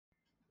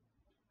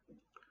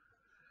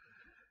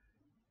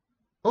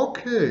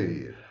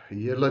אוקיי,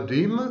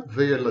 ילדים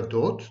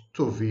וילדות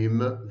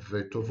טובים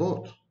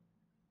וטובות.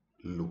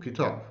 Look it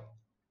up.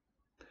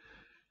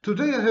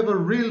 Today I have a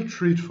real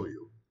treat for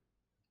you.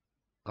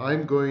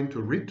 I'm going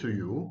to read to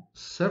you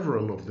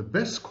several of the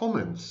best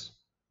comments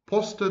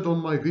posted on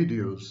my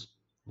videos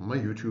on my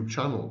YouTube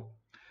channel.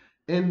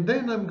 And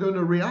then I'm going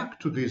to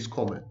react to these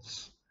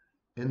comments.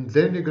 And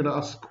then you're going to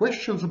ask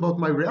questions about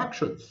my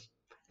reactions.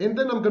 And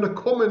then I'm going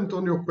to comment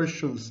on your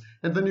questions.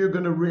 And then you're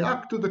going to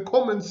react to the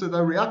comments that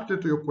I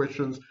reacted to your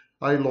questions.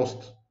 I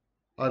lost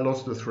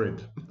the thread.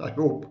 I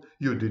hope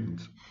you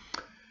didn't.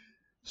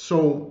 So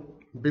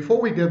before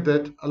we get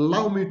that,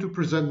 allow me to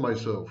present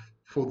myself.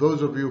 For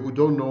those of you who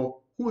don't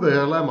know, who the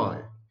hell am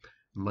I?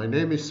 My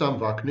name is Sam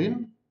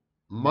Vaknin,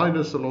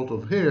 minus a lot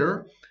of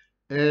hair,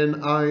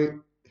 and I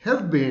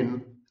have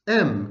been,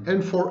 am,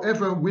 and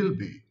forever will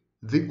be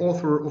the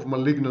author of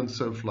Malignant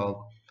Self-Love,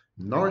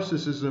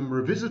 Narcissism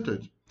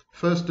Revisited,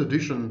 first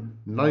edition,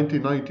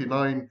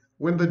 1999,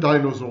 when the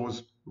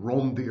dinosaurs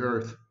roamed the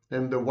earth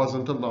and there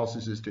wasn't a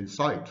narcissist in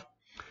sight.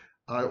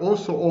 I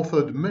also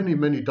authored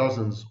many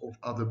dozens of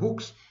other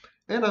books,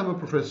 and I'm a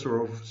professor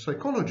of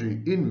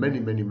psychology in many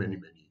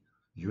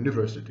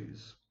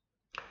universities.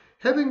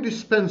 Having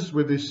dispensed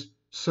with this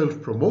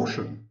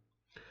self-promotion,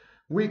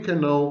 we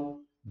can now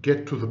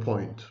get to the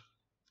point.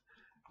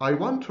 I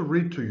want to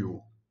read to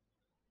you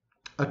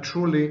a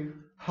truly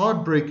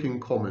heartbreaking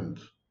comment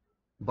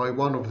by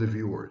one of the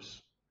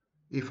viewers.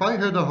 If I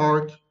had a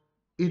heart,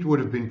 it would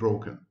have been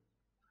broken.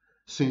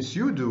 Since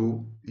you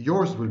do,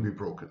 yours will be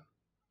broken,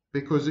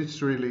 because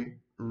it's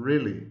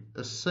really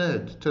a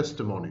sad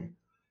testimony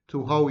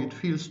to how it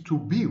feels to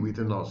be with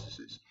a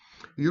narcissist.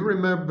 You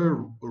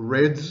remember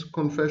Red's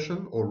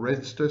confession or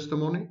Red's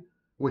testimony,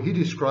 where he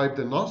described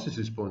the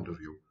narcissist point of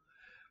view.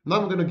 Now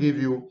I'm going to give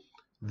you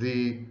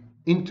the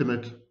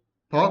intimate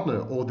partner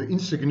or the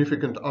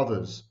insignificant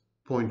other's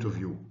point of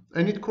view.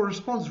 And it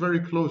corresponds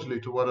very closely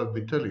to what I've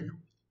been telling you.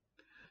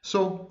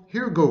 So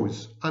here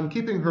goes. I'm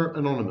keeping her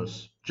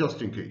anonymous,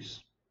 just in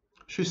case.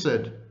 She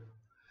said,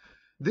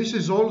 "This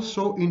is all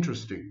so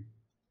interesting,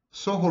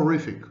 so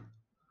horrific.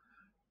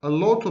 A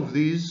lot of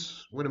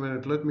these," wait a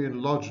minute, let me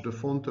enlarge the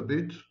font a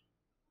bit,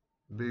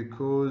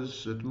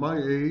 because at my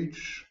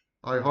age,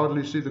 I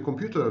hardly see the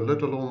computer,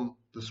 let alone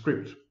the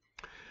script.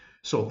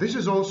 So this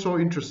is all so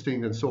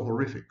interesting and so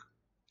horrific.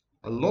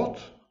 A lot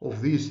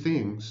of these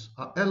things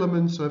are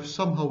elements I've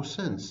somehow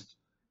sensed,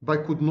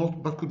 but could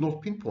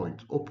not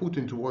pinpoint or put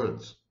into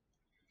words.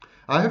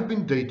 I have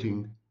been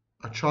dating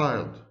a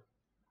child.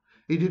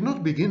 It did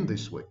not begin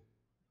this way.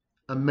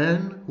 A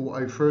man who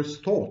I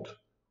first thought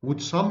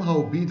would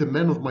somehow be the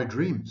man of my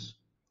dreams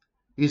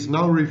is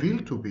now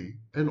revealed to be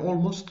an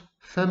almost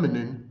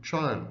feminine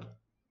child.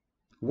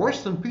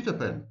 Worse than Peter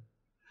Pan,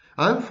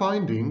 I'm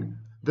finding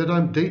that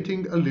I'm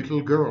dating a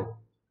little girl.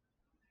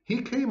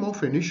 He came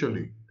off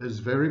initially as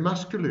very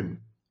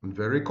masculine and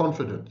very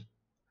confident.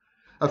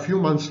 A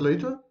few months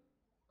later,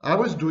 I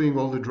was doing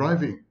all the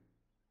driving.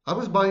 I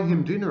was buying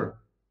him dinner.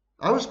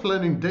 I was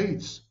planning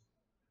dates,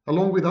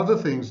 along with other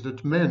things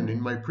that men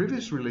in my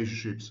previous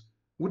relationships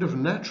would have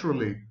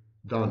naturally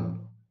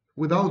done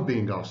without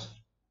being asked.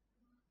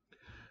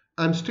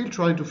 I'm still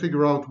trying to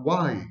figure out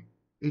why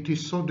it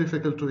is so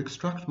difficult to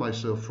extract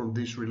myself from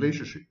this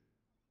relationship.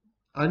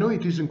 I know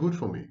it isn't good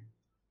for me.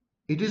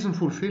 It isn't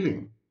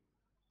fulfilling.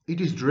 It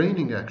is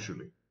draining,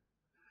 actually.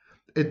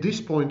 At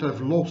this point,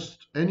 I've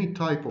lost any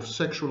type of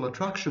sexual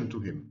attraction to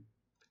him,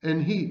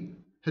 and he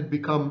had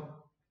become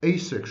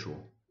asexual.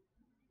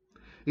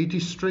 It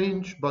is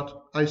strange, but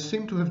I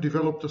seem to have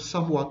developed a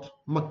somewhat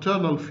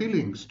maternal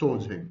feelings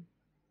towards him.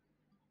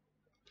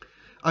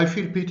 I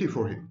feel pity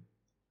for him.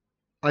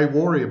 I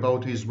worry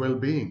about his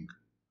well-being.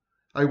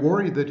 I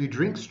worry that he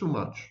drinks too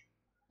much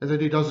and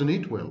that he doesn't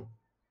eat well.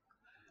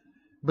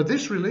 But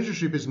this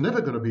relationship is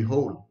never going to be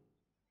whole.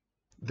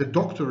 The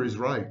doctor is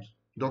right.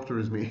 Doctor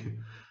is me.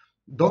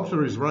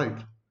 Doctor is right.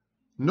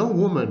 No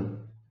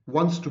woman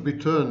wants to be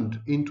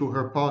turned into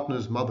her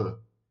partner's mother.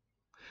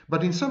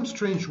 But in some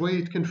strange way,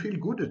 it can feel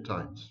good at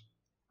times.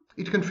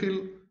 It can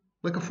feel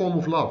like a form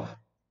of love.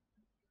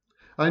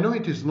 I know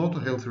it is not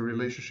a healthy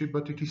relationship,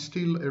 but it is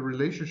still a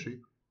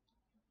relationship.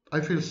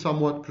 I feel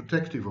somewhat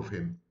protective of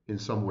him in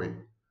some way.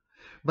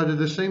 But at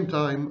the same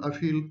time, I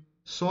feel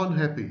so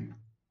unhappy,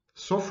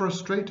 so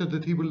frustrated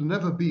that he will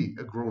never be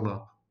a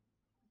grown-up.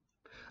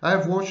 I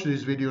have watched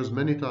these videos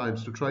many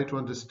times to try to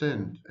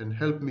understand and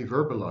help me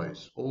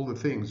verbalize all the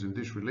things in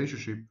this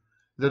relationship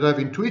that I've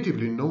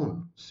intuitively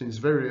known since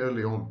very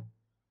early on.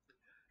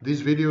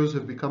 These videos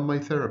have become my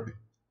therapy,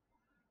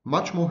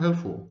 much more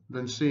helpful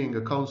than seeing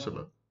a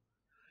counselor.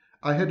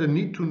 I had a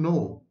need to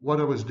know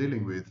what I was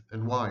dealing with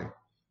and why,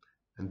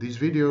 and these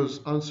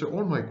videos answer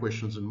all my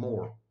questions and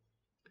more.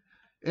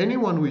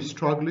 Anyone who is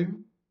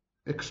struggling,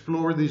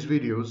 explore these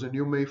videos and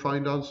you may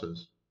find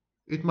answers.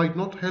 It might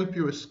not help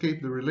you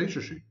escape the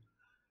relationship,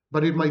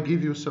 but it might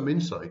give you some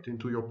insight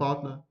into your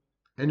partner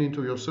and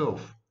into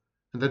yourself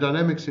and the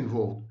dynamics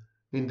involved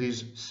in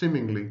these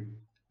seemingly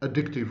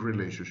addictive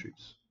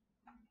relationships.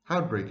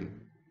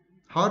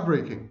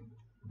 Heartbreaking,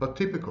 but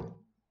typical.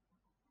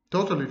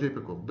 Totally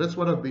typical. That's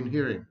what I've been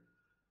hearing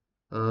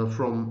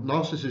from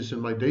narcissists in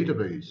my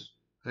database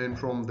and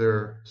from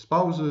their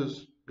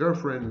spouses,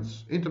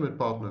 girlfriends, intimate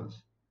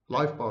partners,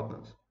 life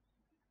partners.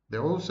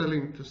 They're all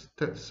saying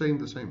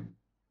the same.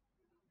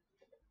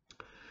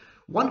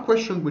 One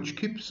question which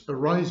keeps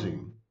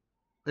arising,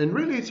 and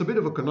really it's a bit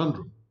of a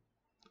conundrum.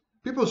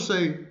 People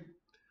say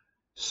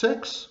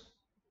sex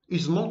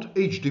is not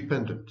age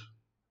dependent.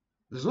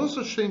 There's no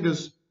such thing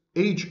as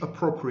age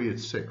appropriate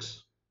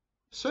sex.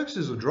 Sex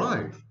is a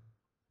drive.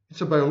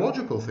 It's a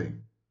biological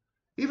thing.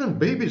 Even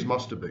babies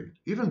masturbate.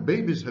 Even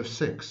babies have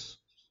sex.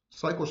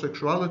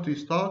 Psychosexuality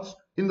starts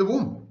in the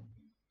womb.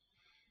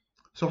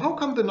 So how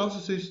come the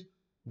narcissist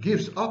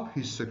gives up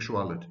his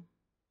sexuality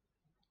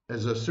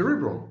as a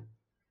cerebral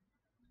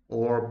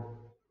or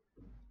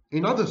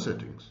in other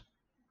settings?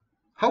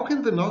 How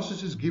can the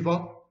narcissist give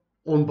up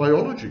on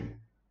biology?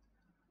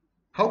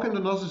 How can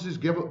the narcissist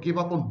give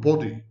up on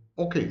body?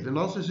 Okay, the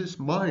narcissist's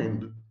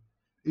mind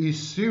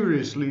is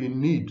seriously in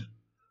need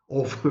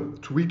of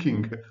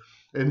tweaking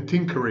and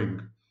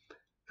tinkering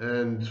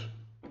and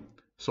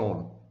so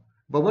on.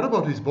 But what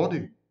about his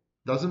body?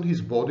 Doesn't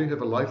his body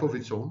have a life of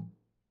its own?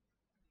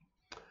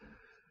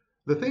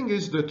 The thing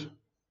is that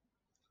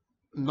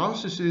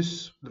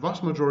narcissists, the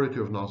vast majority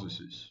of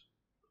narcissists,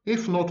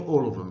 if not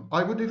all of them,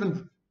 I would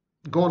even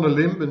go on a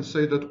limb and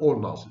say that all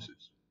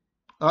narcissists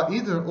are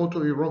either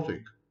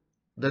autoerotic,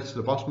 that's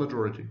the vast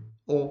majority,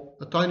 or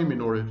a tiny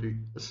minority,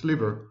 a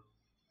sliver,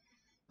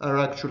 are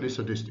actually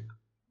sadistic.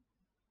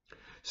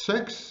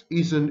 Sex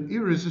is an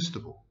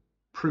irresistible,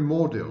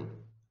 primordial,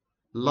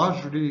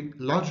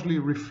 largely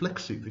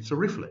reflexive. It's a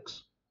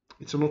reflex.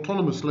 It's an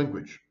autonomous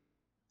language.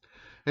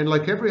 And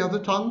like every other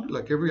tongue,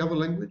 like every other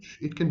language,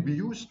 it can be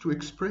used to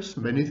express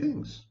many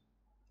things.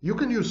 You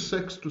can use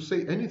sex to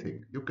say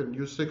anything. You can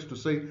use sex to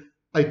say,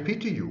 I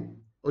pity you.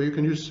 Or you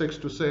can use sex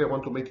to say, I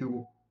want to make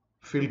you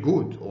feel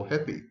good or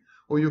happy.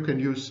 Or you can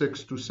use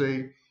sex to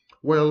say,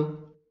 well,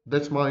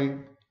 that's my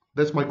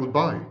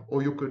goodbye.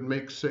 Or you could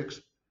make sex,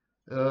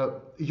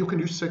 you can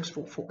use sex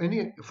for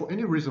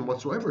any reason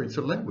whatsoever. It's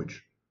a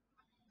language.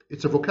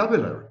 It's a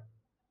vocabulary.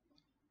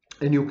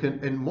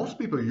 And most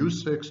people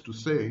use sex to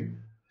say,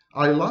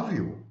 I love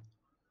you,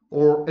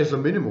 or as a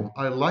minimum,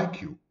 I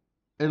like you,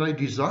 and I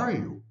desire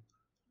you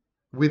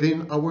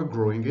within our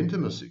growing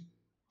intimacy.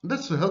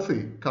 That's a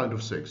healthy kind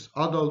of sex,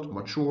 adult,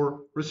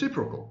 mature,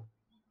 reciprocal.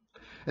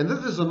 And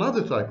then there's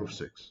another type of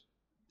sex.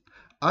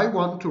 I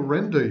want to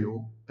render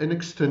you an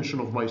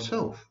extension of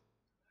myself,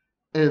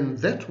 and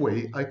that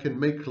way I can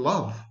make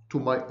love to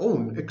my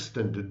own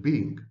extended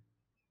being.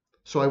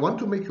 So I want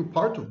to make you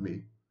part of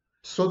me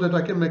so that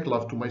I can make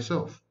love to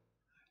myself.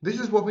 This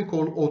is what we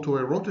call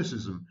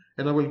autoeroticism,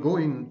 and I will go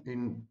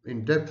in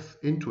depth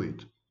into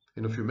it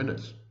in a few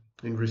minutes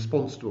in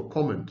response to a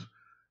comment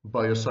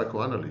by a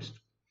psychoanalyst.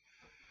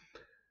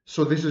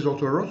 So this is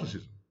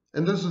autoeroticism.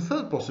 And there's a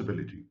third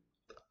possibility.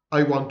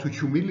 I want to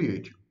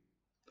humiliate you.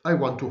 I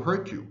want to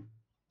hurt you.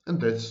 And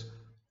that's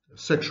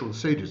sexual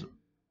sadism.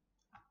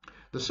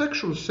 The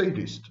sexual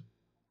sadist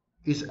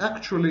is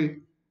actually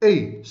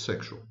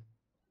asexual.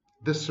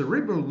 The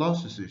cerebral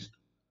narcissist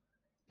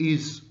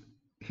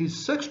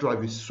his sex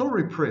drive is so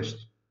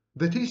repressed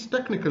that he's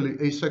technically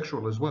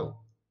asexual as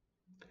well.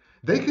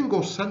 They can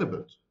go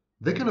celibate.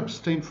 They can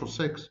abstain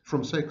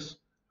from sex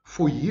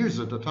for years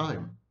at a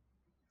time.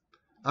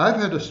 I've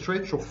had a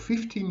stretch of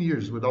 15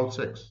 years without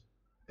sex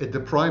at the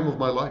prime of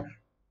my life.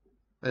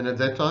 And at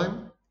that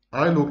time,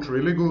 I looked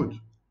really good.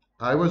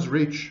 I was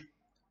rich.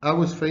 I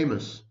was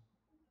famous.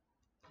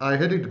 I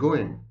had it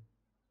going.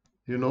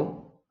 You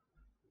know,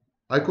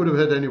 I could have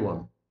had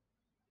anyone.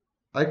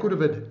 I could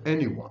have had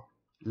anyone.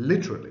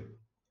 Literally.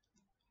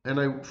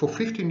 And for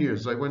 15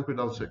 years, I went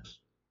without sex.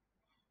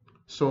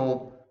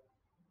 So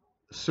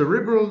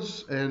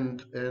cerebrals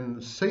and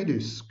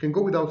sadists can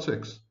go without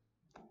sex.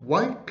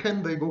 Why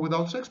can they go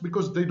without sex?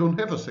 Because they don't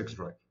have a sex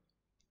drive.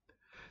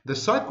 The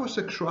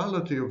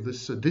psychosexuality of the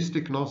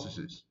sadistic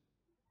narcissist.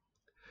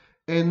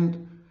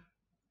 And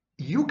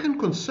you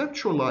can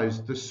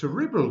conceptualize the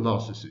cerebral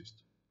narcissist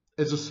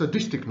as a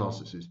sadistic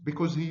narcissist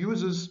because he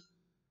uses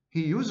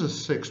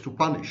sex to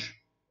punish.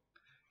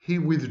 He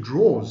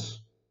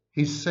withdraws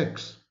his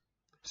sex.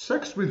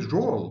 Sex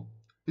withdrawal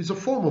is a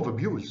form of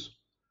abuse.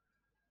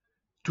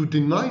 To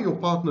deny your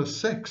partner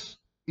sex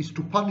is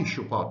to punish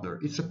your partner.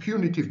 It's a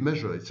punitive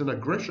measure. It's an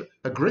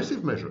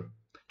aggressive measure.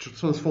 It's a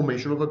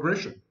transformation of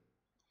aggression.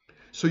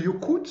 So you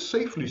could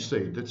safely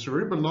say that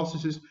cerebral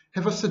narcissists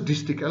have a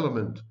sadistic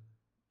element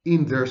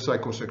in their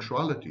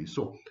psychosexuality.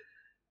 So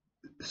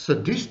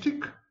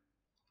sadistic,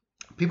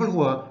 people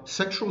who are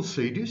sexual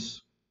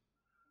sadists,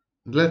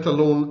 let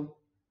alone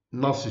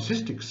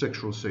narcissistic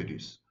sexual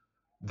sadists,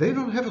 they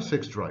don't have a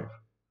sex drive.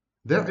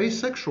 They're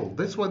asexual.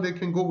 That's why they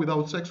can go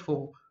without sex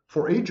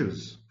for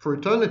ages, for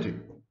eternity.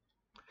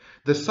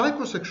 The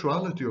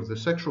psychosexuality of the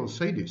sexual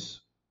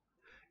sadist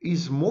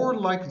is more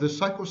like the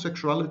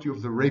psychosexuality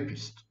of the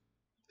rapist.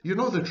 You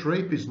know that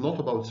rape is not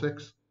about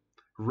sex.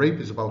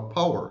 Rape is about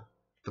power,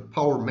 the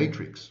power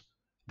matrix,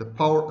 the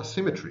power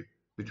asymmetry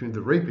between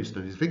the rapist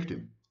and his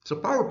victim. It's a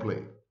power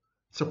play.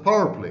 It's a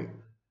power play,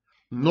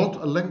 not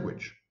a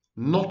language,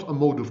 not a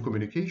mode of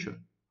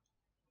communication.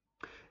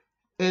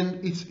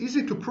 And it's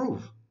easy to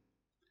prove.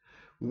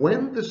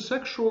 When the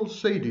sexual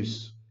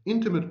sadist's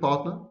intimate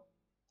partner,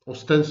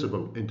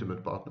 ostensible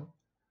intimate partner,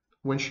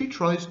 when she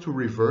tries to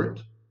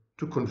revert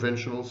to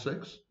conventional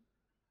sex,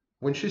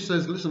 when she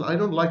says, listen, I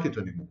don't like it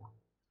anymore.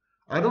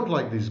 I don't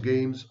like these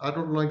games. I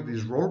don't like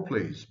these role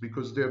plays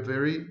because they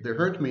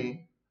hurt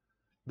me.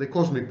 They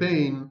cause me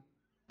pain.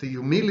 They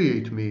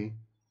humiliate me.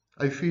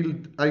 I feel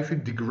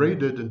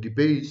degraded and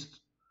debased.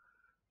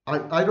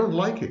 I don't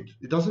like it.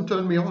 It doesn't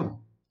turn me on.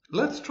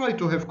 Let's try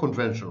to have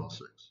conventional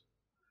sex.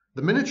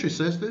 The minute she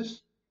says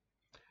this,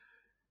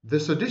 the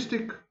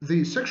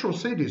sexual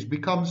sadist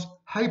becomes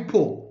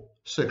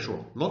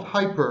hyposexual, not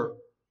hyper,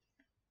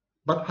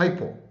 but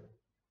hypo.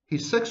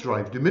 His sex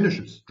drive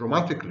diminishes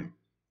dramatically.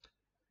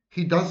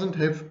 He doesn't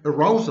have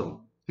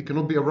arousal. He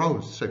cannot be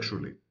aroused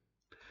sexually.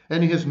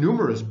 And he has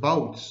numerous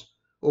bouts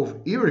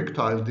of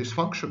erectile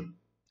dysfunction,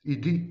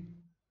 ED.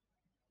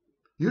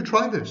 You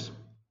try this.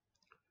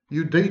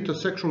 You date a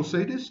sexual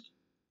sadist,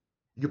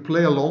 you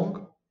play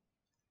along,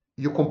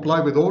 you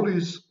comply with all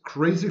his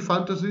crazy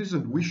fantasies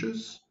and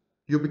wishes,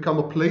 you become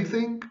a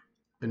plaything,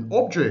 an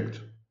object.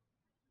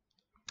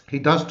 He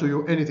does to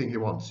you anything he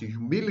wants. He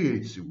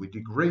humiliates you, he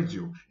degrades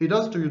you. He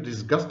does to you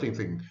disgusting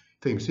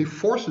things. He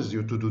forces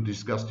you to do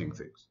disgusting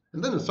things.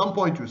 And then at some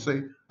point you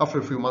say, after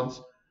a few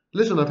months,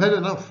 listen, I've had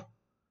enough.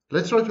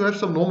 Let's try to have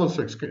some normal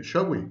sex,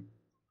 shall we?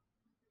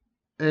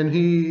 And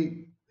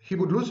he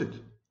would lose it,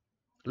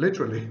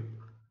 literally.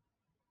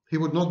 He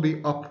would not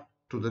be up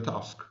to the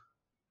task.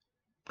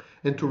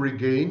 And to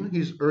regain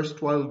his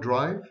erstwhile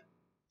drive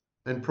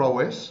and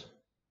prowess,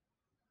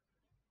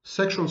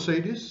 sexual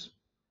sadists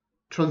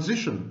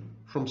transition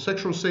from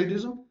sexual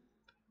sadism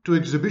to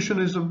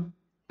exhibitionism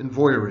and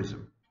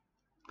voyeurism.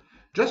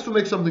 Just to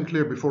make something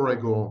clear before I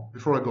go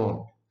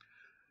on,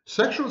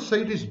 sexual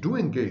sadists do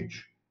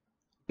engage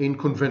in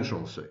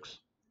conventional sex,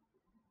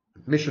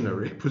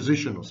 missionary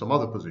position or some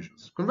other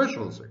positions,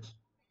 conventional sex.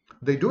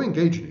 They do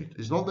engage in it.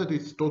 It's not that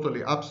it's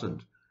totally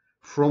absent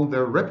from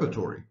their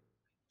repertory.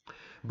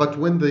 But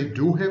when they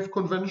do have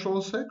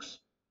conventional sex,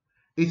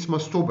 it's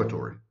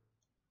masturbatory.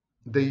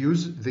 They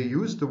use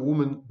the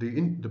woman,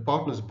 the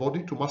partner's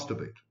body to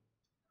masturbate.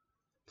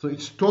 So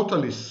it's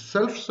totally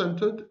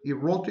self-centered,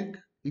 erotic,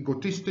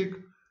 egotistic,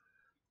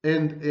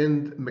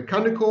 and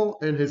mechanical,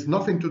 and has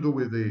nothing to do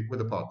with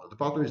the partner. The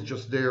partner is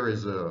just there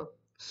as a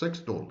sex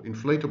doll,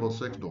 inflatable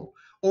sex doll,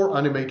 or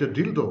animated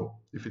dildo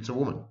if it's a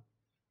woman.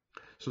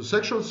 So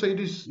sexual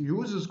sadist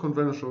uses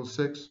conventional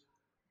sex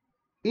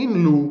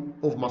in lieu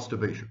of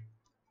masturbation.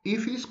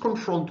 If he's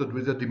confronted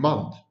with a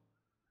demand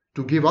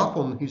to give up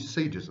on his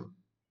sadism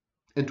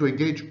and to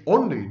engage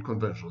only in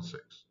conventional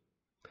sex,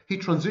 he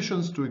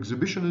transitions to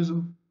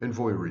exhibitionism and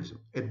voyeurism.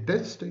 At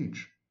that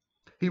stage,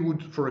 he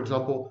would, for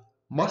example,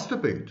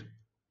 masturbate,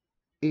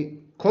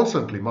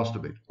 constantly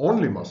masturbate,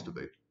 only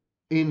masturbate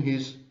in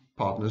his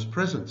partner's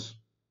presence.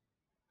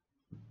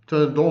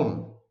 Turned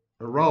on,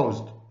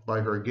 aroused by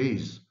her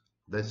gaze,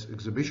 that's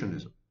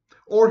exhibitionism.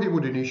 Or he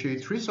would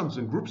initiate threesomes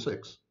and group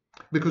sex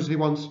because he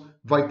wants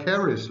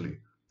vicariously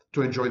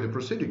to enjoy the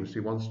proceedings. He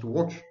wants to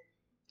watch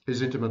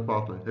his intimate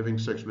partner having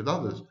sex with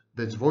others.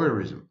 That's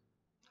voyeurism.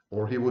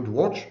 Or he would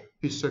watch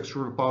his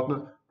sexual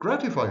partner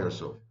gratify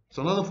herself. It's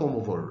another form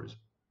of voyeurism.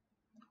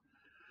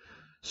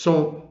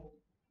 So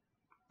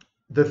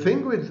the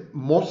thing with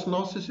most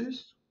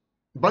narcissists,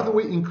 by the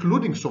way,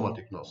 including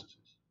somatic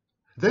narcissists,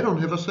 they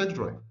don't have a sex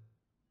drive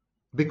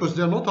because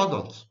they're not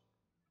adults.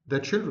 They're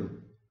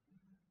children.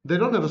 They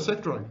don't have a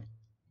sex drive.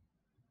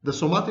 The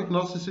somatic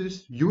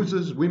narcissist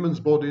uses women's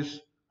bodies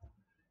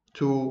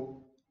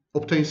to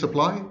obtain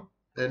supply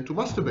and to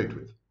masturbate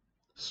with.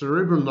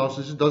 Cerebral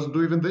narcissist doesn't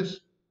do even this.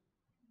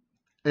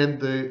 And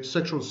the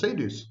sexual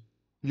sadist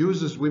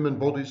uses women's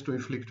bodies to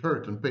inflict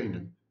hurt and pain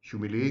and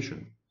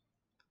humiliation.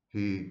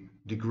 He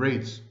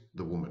degrades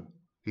the woman.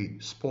 He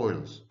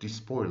despoils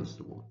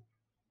the woman.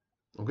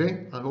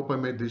 Okay? I hope I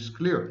made this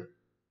clear.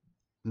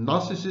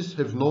 Narcissists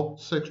have no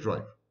sex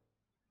drive.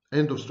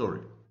 End of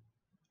story.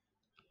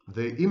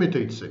 They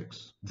imitate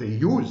sex. They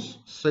use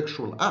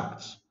sexual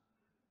acts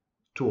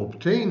to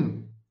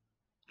obtain,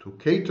 to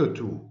cater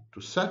to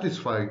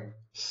satisfy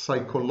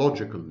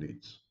psychological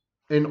needs,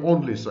 and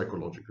only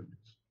psychological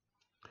needs.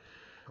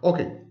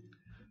 Okay,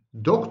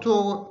 Dr.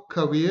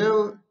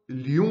 Javier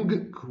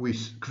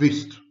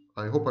Ljungqvist,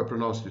 I hope I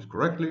pronounced it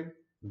correctly,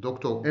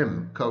 Dr.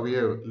 M.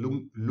 Javier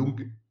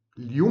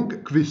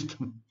Ljungqvist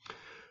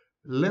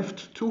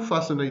left two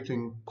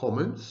fascinating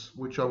comments,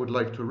 which I would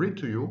like to read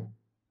to you.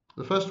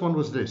 The first one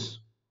was this.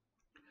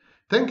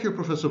 Thank you,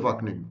 Professor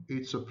Vaknin.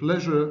 It's a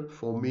pleasure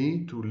for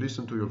me to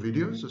listen to your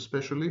videos,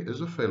 especially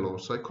as a fellow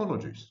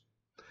psychologist.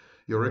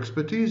 Your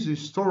expertise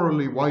is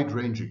thoroughly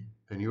wide-ranging,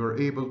 and you are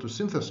able to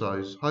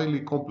synthesize highly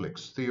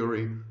complex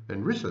theory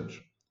and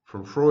research,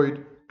 from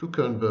Freud to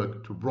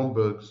Kernberg to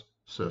Bromberg's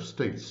self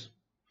states.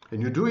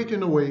 And you do it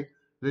in a way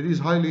that is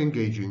highly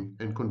engaging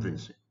and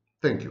convincing.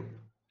 Thank you.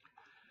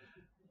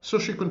 So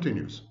she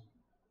continues.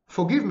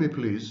 Forgive me,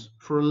 please,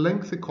 for a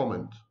lengthy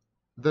comment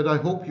that I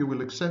hope you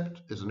will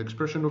accept as an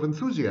expression of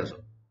enthusiasm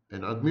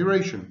and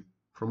admiration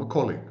from a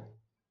colleague.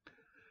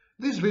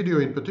 This video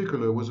in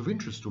particular was of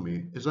interest to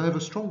me as I have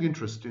a strong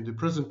interest in the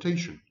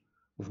presentation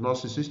of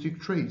narcissistic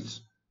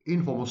traits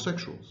in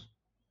homosexuals.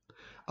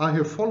 I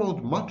have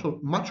followed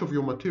much of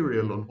your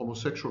material on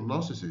homosexual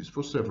narcissists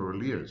for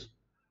several years,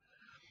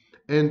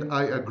 and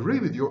I agree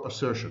with your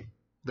assertion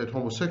that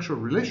homosexual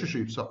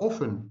relationships are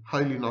often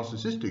highly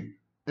narcissistic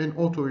and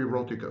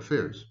autoerotic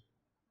affairs.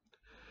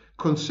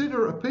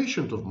 Consider a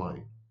patient of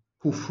mine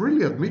who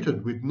freely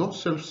admitted with no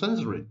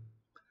self-censoring,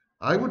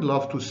 "I would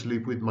love to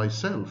sleep with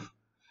myself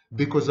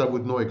because I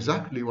would know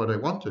exactly what I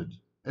wanted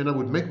and I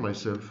would make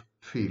myself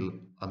feel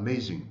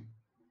amazing."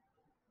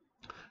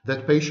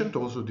 That patient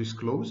also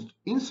disclosed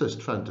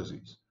incest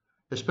fantasies,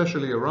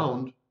 especially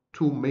around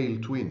two male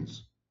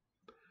twins,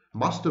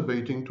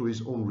 masturbating to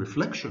his own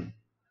reflection,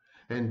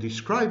 and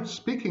described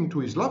speaking to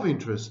his love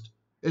interest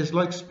as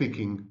like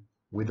speaking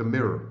with a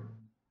mirror.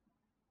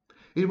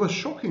 It was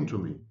shocking to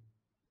me,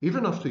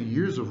 even after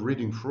years of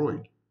reading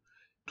Freud,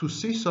 to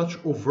see such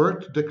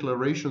overt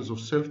declarations of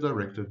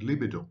self-directed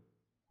libido.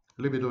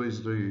 Libido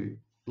is the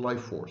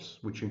life force,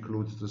 which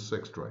includes the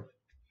sex drive.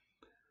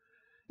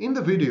 In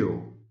the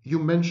video, you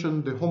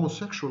mentioned the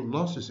homosexual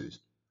narcissist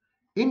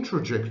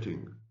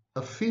introjecting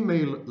a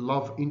female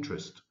love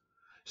interest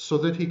so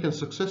that he can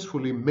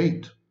successfully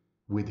mate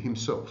with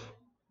himself.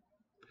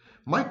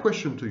 My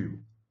question to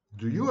you,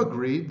 do you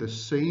agree the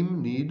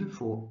same need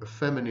for a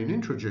feminine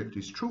introject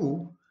is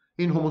true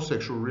in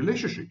homosexual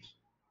relationships?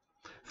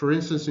 For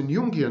instance, in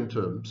Jungian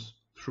terms,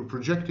 through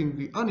projecting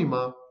the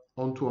anima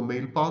onto a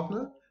male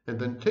partner and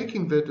then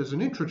taking that as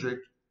an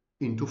introject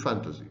into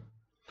fantasy.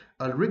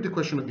 I'll read the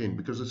question again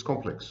because it's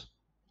complex.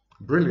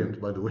 Brilliant,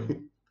 by the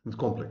way, it's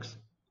complex.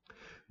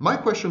 My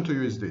question to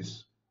you is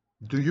this: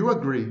 do you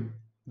agree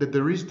that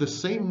there is the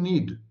same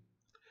need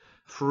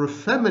for a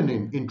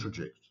feminine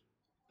introject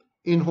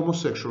in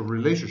homosexual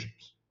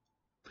relationships?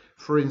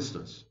 For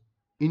instance,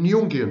 in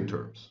Jungian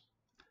terms,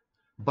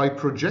 by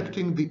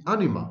projecting the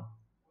anima,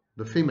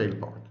 the female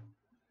part,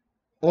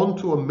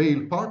 onto a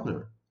male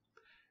partner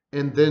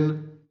and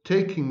then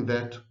taking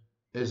that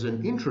as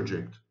an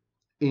introject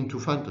into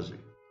fantasy?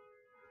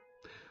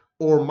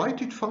 Or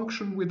might it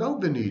function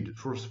without the need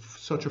for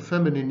such a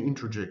feminine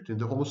introject in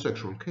the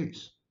homosexual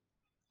case?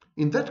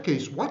 In that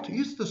case, what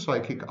is the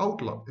psychic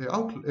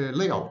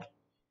layout?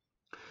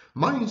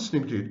 My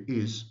instinct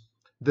is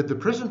that the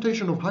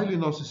presentation of highly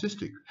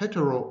narcissistic,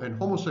 hetero, and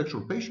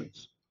homosexual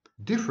patients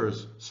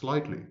differs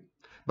slightly,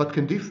 but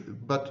can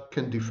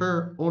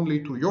differ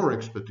only to your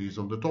expertise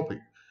on the topic,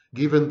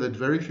 given that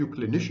very few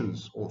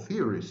clinicians or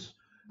theorists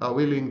are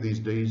willing these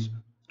days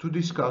to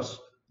discuss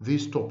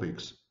these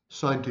topics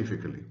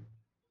scientifically.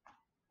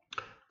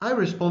 I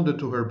responded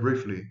to her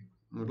briefly.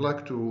 I would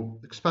like to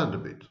expand a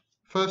bit.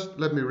 First,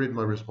 let me read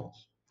my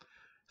response.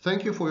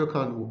 Thank you for your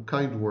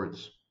kind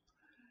words.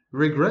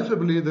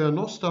 Regrettably, there are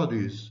no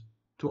studies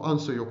to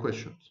answer your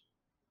questions.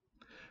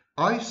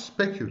 I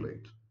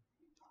speculate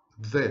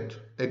that,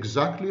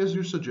 exactly as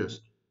you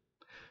suggest,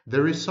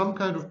 there is some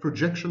kind of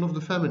projection of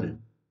the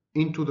feminine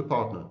into the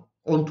partner,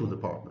 onto the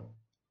partner,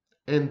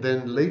 and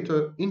then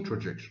later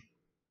introjection.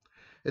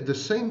 At the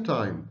same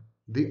time,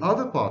 the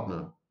other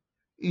partner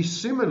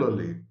is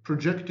similarly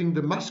projecting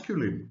the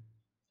masculine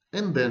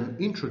and then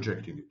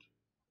introjecting it.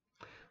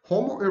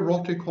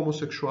 Homo-erotic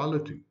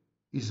homosexuality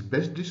is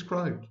best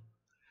described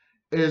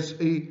as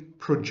a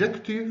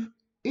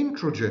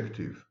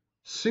projective-introjective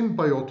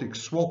symbiotic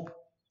swap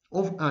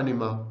of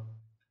anima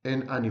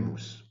and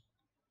animus.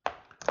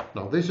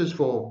 Now, this is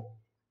for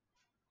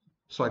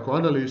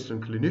psychoanalysts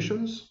and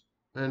clinicians,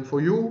 and for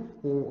you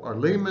who are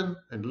laymen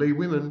and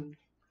laywomen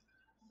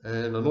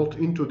and are not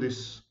into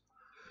this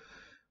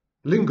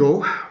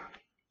lingo,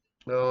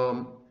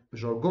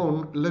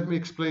 jargon, let me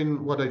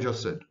explain what I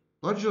just said.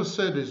 What I just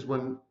said is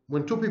when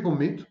two people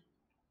meet,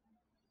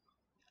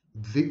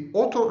 the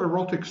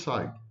autoerotic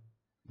side,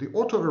 the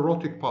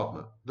autoerotic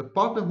partner, the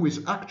partner who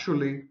is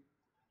actually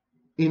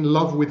in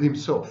love with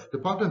himself, the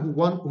partner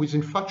who is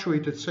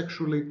infatuated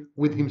sexually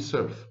with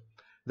himself,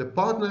 the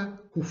partner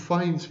who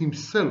finds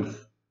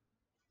himself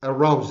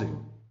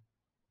arousing,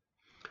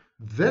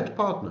 that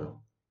partner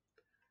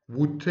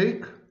would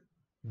take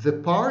the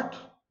part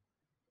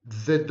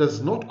that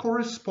does not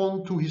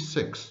correspond to his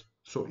sex.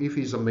 So if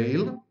he's a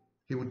male,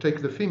 he would take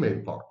the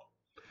female part.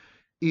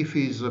 If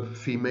he's a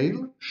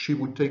female, she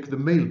would take the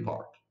male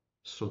part.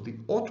 So the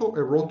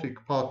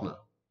autoerotic partner,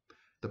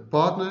 the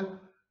partner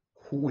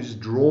who is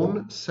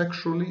drawn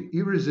sexually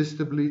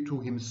irresistibly to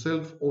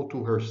himself or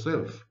to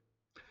herself,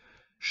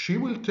 she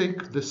will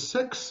take the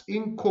sex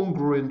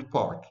incongruent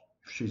part.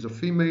 If she's a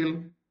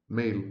female,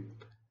 male.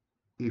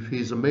 If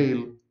he's a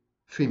male,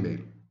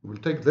 female. Will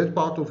take that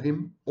part of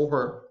him or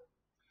her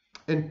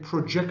and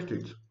project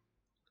it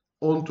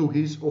onto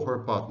his or her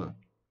partner.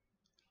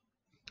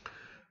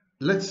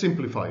 Let's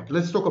simplify it.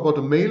 Let's talk about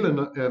a male and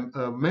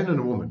a man and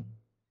a woman.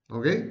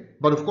 Okay?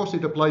 But of course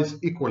it applies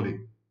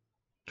equally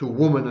to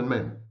woman and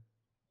man.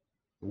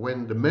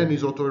 When the man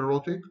is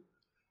autoerotic,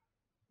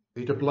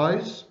 It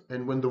applies,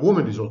 and when the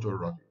woman is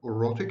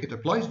autoerotic, it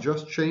applies,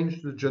 just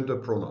change the gender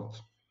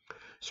pronouns.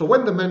 So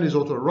when the man is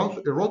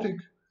autoerotic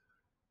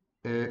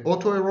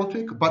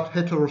but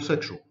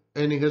heterosexual,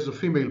 and he has a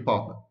female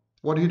partner,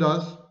 what he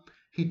does,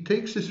 he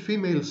takes his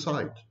female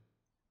side,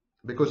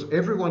 because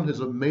everyone has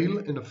a male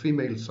and a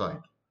female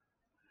side.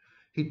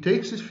 He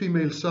takes his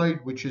female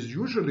side, which is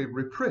usually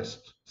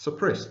repressed,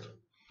 suppressed.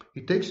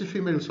 He takes his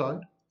female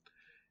side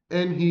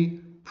and he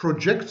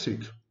projects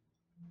it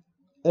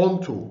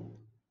onto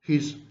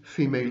his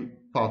female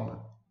partner.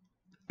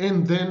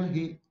 And then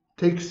he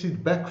takes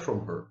it back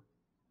from her.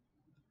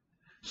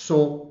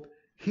 So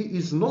he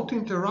is not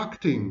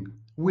interacting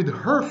with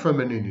her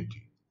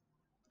femininity.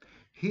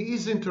 He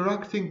is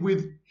interacting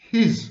with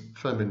his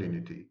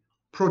femininity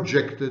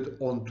projected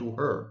onto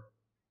her.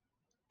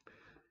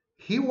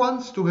 He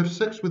wants to have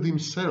sex with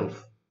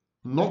himself,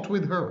 not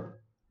with her.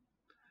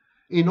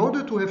 In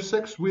order to have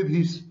sex with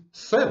his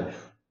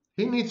self,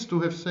 he needs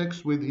to have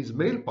sex with his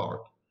male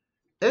part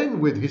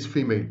and with his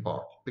female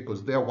part,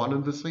 because they are one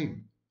and the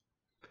same.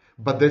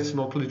 But that's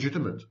not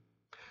legitimate,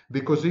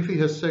 because if he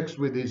has sex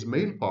with his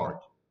male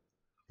part,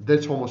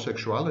 that's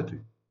homosexuality,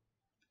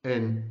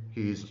 and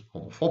he is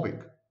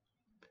homophobic.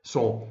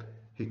 So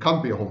he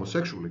can't be a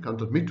homosexual, he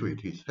can't admit to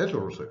it, he's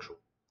heterosexual.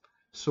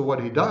 So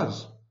what he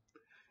does,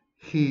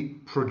 he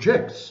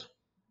projects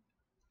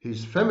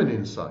his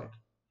feminine side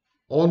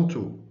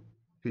onto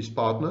his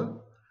partner,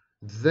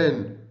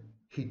 then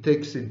he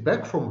takes it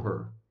back from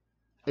her,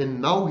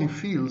 and now he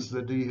feels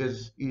that he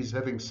is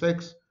having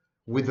sex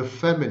with the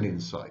feminine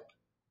side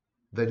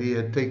that he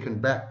had taken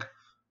back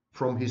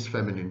from his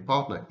feminine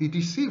partner. He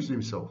deceives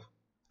himself.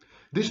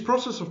 This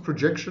process of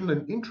projection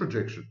and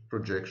introjection,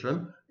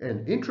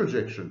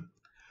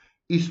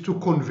 is to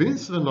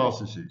convince the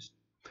narcissist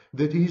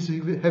that he is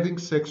having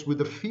sex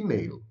with a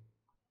female,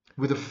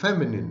 with a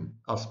feminine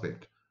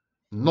aspect,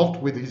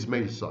 not with his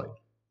male side.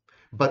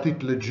 But it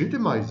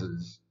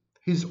legitimizes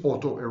his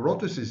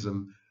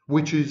autoeroticism,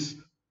 which is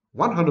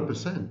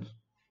 100%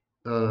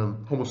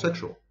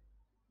 homosexual.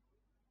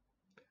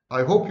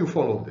 I hope you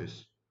follow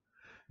this.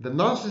 The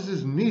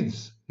narcissist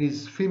needs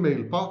his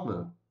female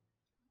partner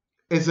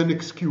as an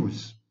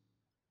excuse.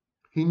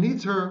 He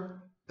needs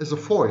her as a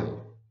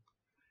foil.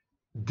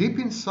 Deep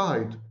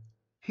inside,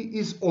 he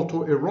is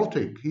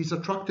autoerotic. He's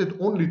attracted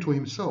only to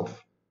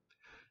himself.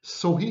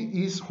 So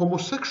he is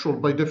homosexual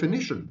by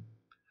definition,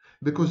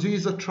 because he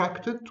is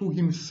attracted to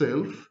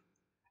himself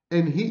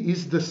and he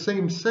is the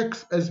same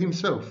sex as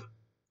himself.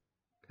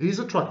 He is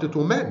attracted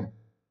to a man.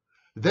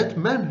 That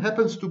man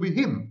happens to be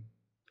him,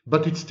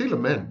 but it's still a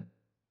man.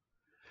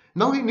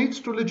 Now he needs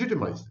to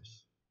legitimize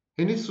this.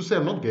 He needs to say,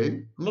 I'm not gay,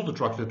 I'm not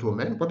attracted to a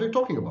man, what are you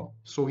talking about?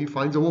 So he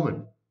finds a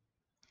woman.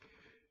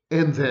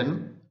 And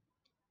then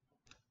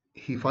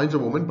he finds a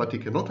woman, but he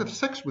cannot have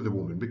sex with a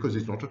woman because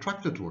he's not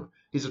attracted to her.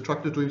 He's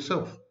attracted to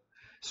himself.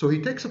 So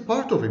he takes a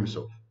part of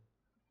himself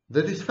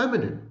that is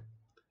feminine.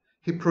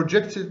 He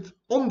projects it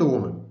on the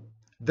woman.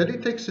 Then he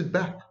takes it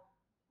back.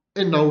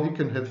 And now he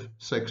can have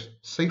sex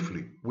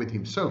safely with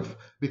himself,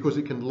 because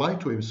he can lie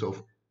to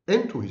himself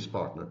and to his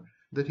partner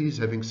that he is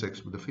having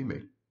sex with a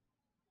female.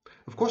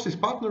 Of course, his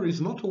partner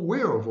is not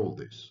aware of all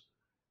this.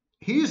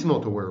 He is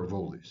not aware of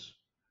all this.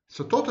 It's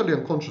a totally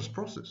unconscious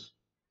process.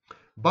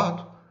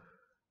 But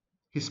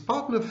his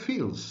partner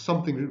feels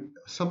something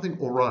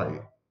awry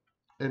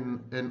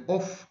and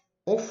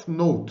off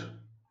note,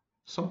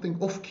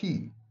 something off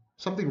key,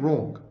 something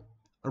wrong,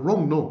 a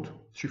wrong note.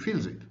 She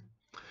feels it.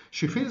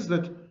 She feels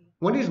that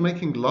when he's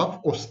making love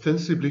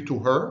ostensibly to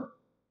her,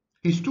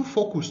 he's too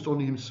focused on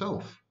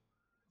himself,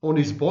 on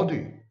his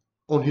body,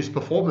 on his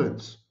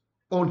performance,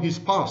 on his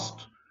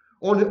past,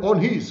 on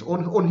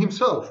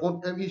himself,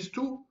 and he's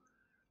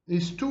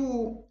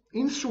too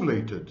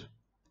insulated.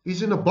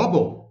 He's in a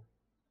bubble.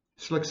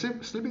 It's like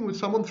sleeping with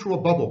someone through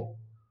a bubble,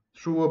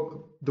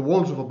 through the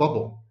walls of a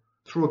bubble,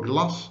 through a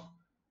glass,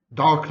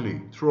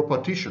 darkly, through a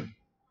partition.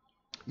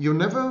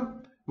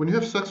 When you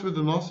have sex with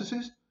a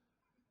narcissist,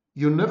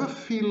 you never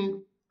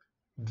feel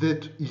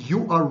that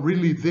you are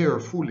really there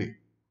fully.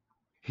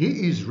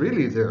 He is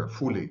really there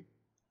fully,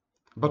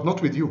 but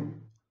not with you.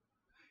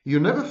 You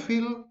never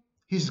feel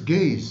his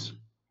gaze,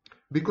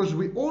 because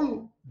we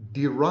all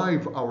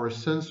derive our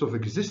sense of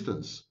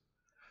existence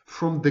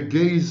from the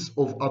gaze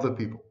of other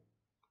people.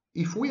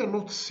 If we are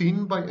not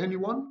seen by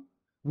anyone,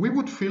 we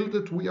would feel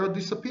that we are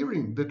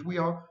disappearing, that we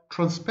are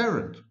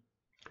transparent.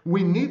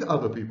 We need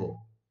other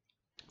people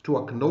to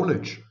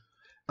acknowledge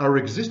our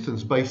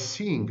existence by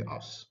seeing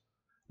us.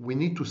 We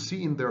need to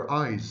see in their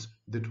eyes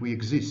that we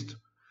exist.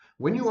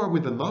 When you are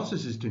with a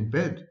narcissist in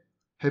bed,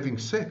 having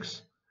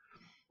sex,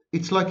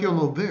 it's like you're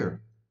not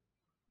there.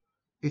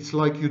 It's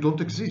like you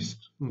don't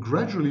exist. And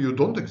gradually you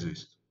don't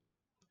exist.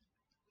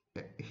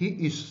 He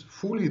is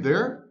fully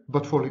there,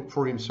 but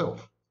for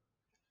himself.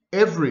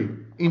 Every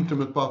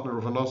intimate partner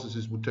of a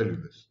narcissist would tell you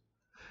this.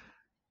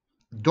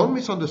 Don't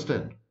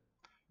misunderstand.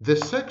 The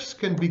sex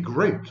can be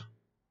great,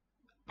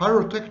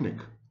 pyrotechnic,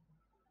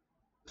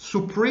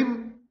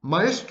 supreme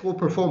maestro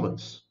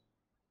performance.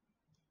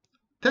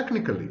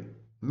 Technically,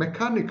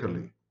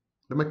 mechanically,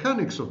 the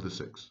mechanics of the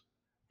sex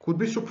could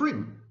be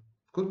supreme,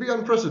 could be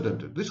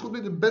unprecedented. This could be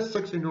the best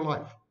sex in your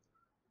life,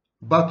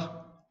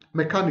 but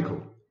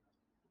mechanical.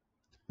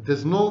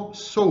 There's no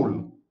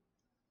soul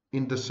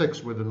in the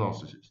sex with the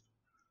narcissist.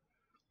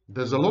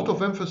 There's a lot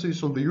of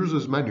emphasis on the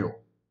user's manual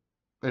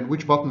and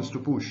which buttons to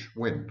push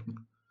when.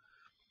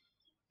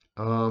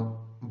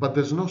 But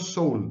there's no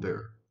soul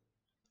there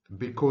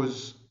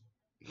because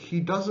he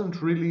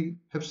doesn't really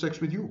have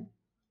sex with you.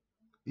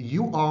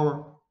 You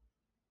are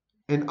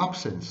an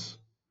absence.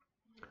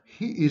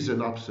 He is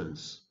an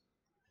absence.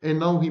 And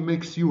now he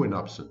makes you an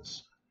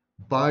absence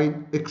by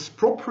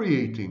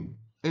expropriating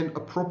and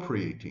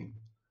appropriating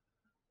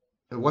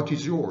what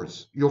is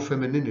yours, your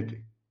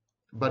femininity.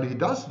 But he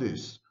does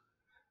this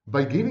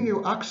by giving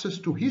you access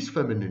to his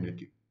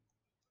femininity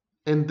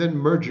and then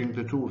merging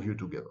the two of you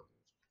together.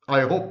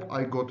 I hope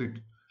I got it.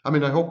 I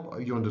mean, I hope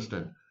you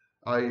understand.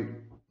 I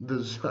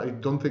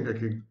don't think I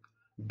can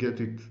get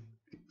it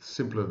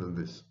simpler than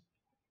this.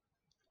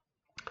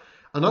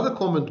 Another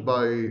comment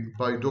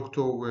by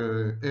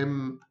Dr.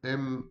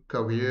 M.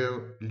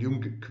 Carrier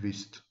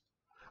Ljungqvist.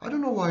 I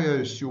don't know why I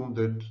assume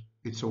that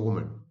it's a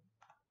woman.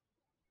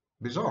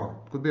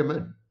 Bizarre. It could be a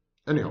man.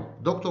 Anyhow,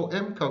 Dr.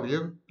 M.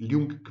 Carrier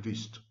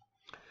Ljungqvist.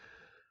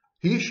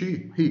 He,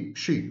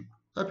 she.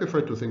 I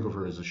prefer to think of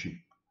her as a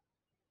she.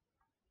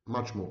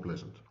 Much more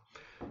pleasant.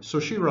 So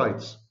she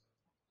writes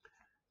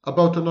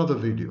about another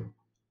video.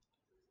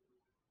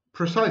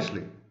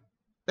 Precisely.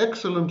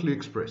 Excellently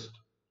expressed.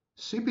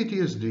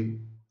 CPTSD,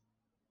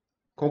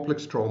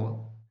 complex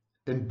trauma,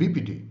 and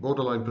BPD,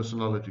 borderline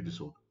personality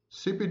disorder.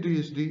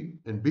 CPTSD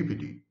and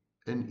BPD,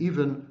 and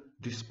even,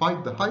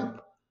 despite the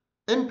hype,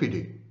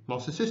 NPD,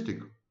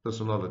 narcissistic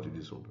personality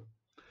disorder.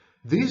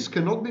 These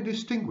cannot be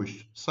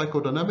distinguished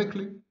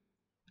psychodynamically,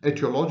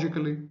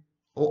 etiologically,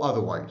 or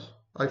otherwise.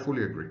 I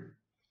fully agree.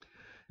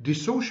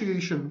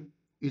 Dissociation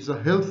is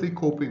a healthy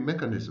coping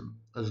mechanism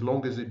as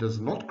long as it does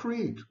not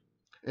create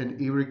an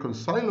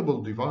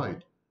irreconcilable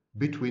divide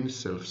between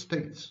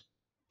self-states.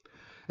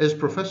 As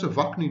Professor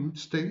Vaknin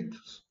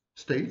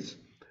states,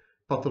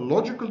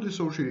 pathological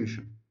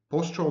dissociation,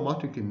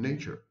 post-traumatic in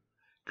nature,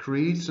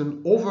 creates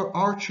an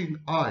overarching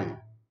I,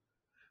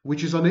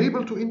 which is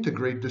unable to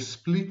integrate the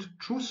split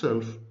true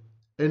self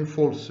and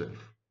false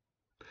self.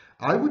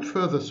 I would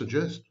further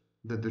suggest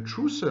that the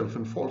true self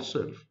and false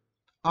self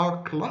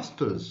are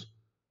clusters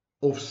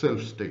of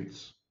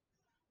self-states.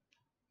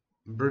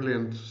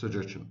 Brilliant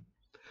suggestion.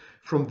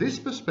 From this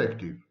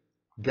perspective,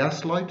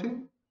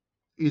 gaslighting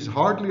is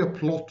hardly a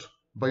plot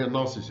by a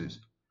narcissist,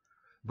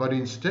 but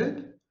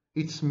instead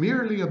it's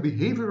merely a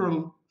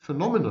behavioral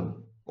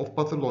phenomenon of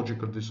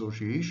pathological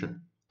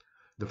dissociation.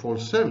 The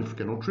false self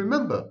cannot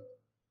remember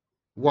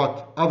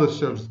what other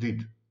selves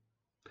did.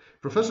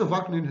 Professor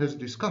Vaknin has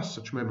discussed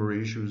such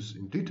memory issues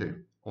in detail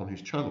on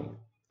his channel,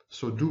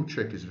 so do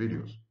check his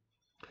videos.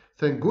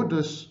 Thank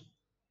goodness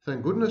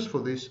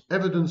for this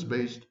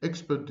evidence-based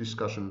expert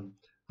discussion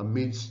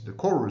amidst the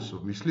chorus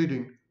of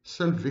misleading,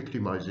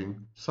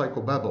 self-victimizing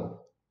psychobabble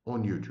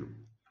on YouTube.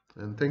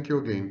 And thank you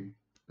again,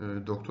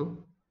 Doctor.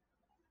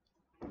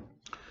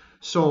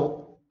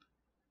 So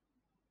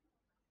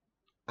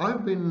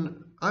I've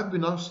been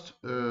asked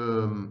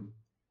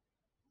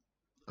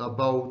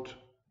about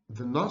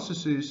the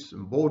narcissists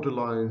and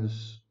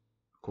borderlines,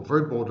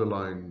 covert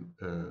borderline,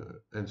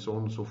 and so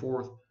on and so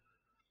forth,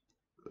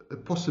 a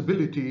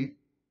possibility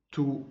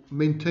to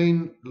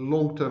maintain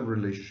long-term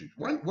relationships.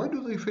 Why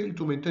do they fail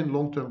to maintain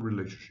long-term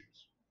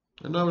relationships?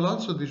 And I will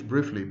answer this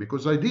briefly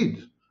because I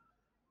did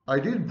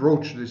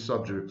broach this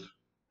subject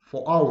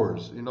for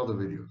hours in other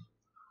videos.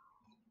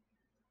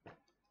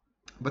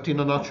 But in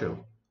a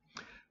nutshell,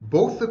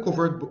 both the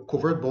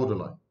covert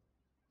borderline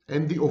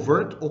and the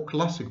overt or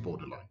classic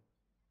borderline,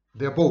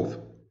 they're both,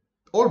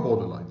 all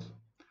borderlines,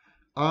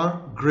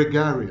 are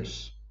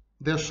gregarious.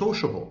 They're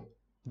sociable.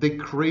 They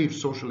crave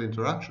social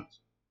interactions.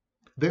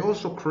 They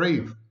also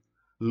crave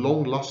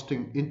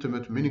long-lasting,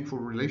 intimate, meaningful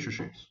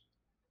relationships.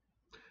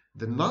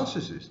 The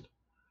narcissist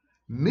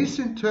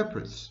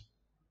misinterprets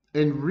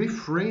and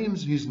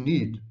reframes his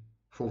need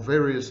for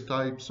various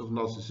types of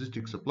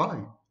narcissistic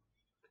supply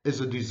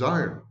as a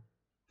desire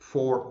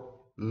for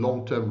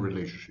long-term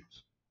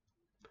relationships.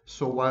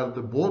 So while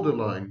the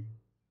borderline,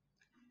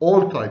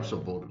 all types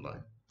of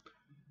borderline,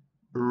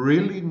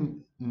 really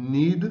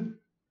need,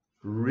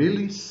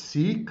 really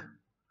seek,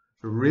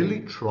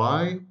 really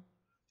try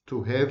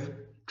to have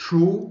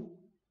true,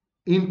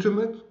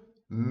 intimate,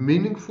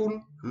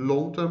 meaningful,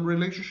 long-term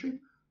relationship,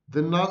 the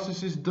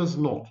narcissist does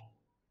not.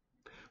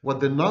 What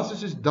the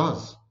narcissist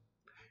does,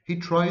 he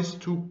tries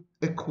to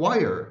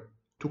acquire,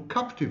 to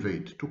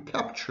captivate, to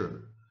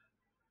capture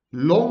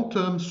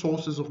long-term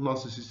sources of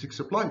narcissistic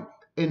supply.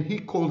 And he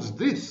calls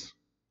this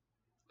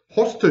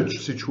hostage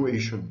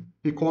situation.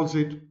 He calls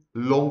it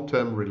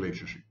long-term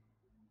relationship.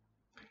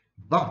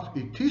 But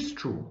it is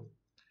true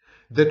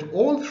that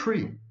all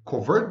three,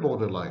 covert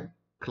borderline,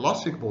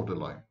 classic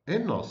borderline,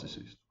 and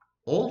narcissist,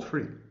 all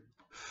three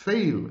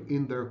fail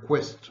in their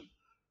quest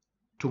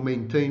to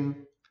maintain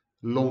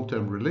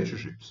long-term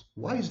relationships.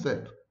 Why is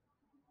that?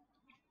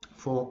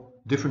 For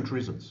different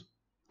reasons.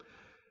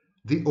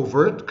 The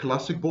overt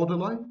classic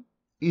borderline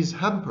is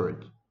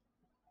hampered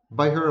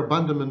by her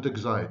abandonment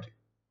anxiety.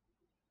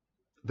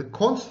 The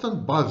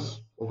constant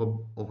buzz of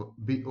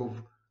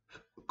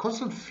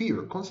constant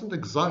fear, constant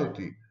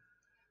anxiety,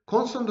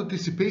 constant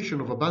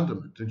anticipation of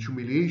abandonment and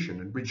humiliation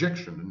and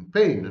rejection and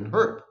pain and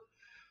hurt,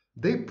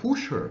 they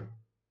push her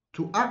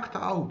to act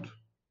out.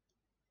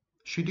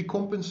 She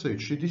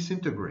decompensates, she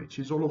disintegrates,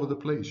 she's all over the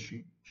place,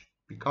 she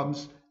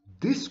becomes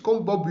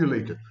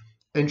discombobulated,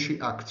 and she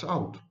acts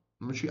out.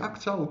 And when she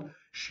acts out,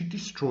 she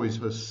destroys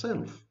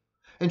herself,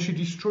 and she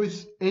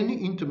destroys any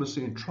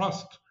intimacy and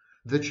trust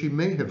that she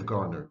may have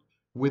garnered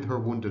with her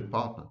wounded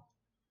partner.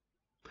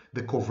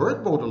 The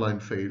covert borderline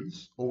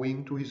fails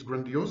owing to his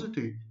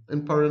grandiosity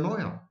and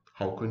paranoia.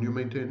 How can you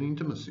maintain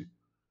intimacy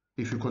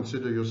if you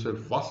consider yourself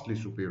vastly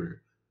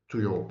superior to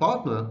your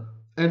partner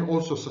and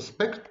also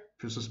suspect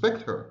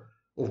her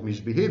of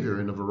misbehavior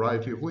in a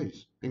variety of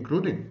ways,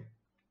 including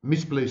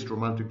misplaced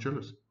romantic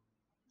jealousy?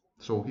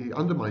 So he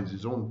undermines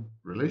his own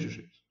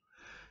relationships.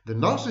 The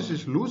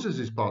narcissist loses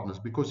his partners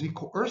because he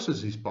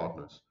coerces his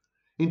partners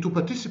into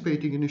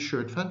participating in his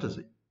shared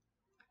fantasy.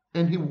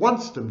 And he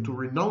wants them to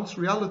renounce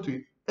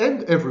reality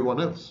and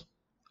everyone else.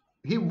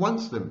 He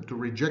wants them to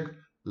reject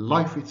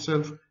life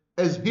itself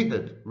as he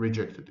had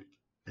rejected it.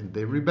 And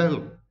they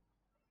rebel.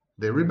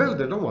 They rebel.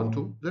 They don't want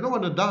to. They don't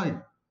want to die.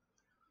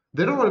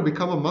 They don't want to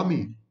become a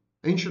mummy,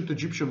 ancient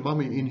Egyptian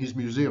mummy in his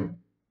museum.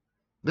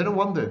 They don't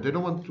want that. They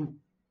don't want to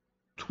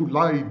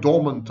lie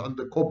dormant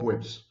under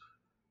cobwebs,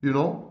 you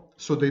know?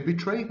 So they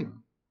betray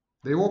him.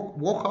 They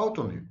walk out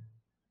on him.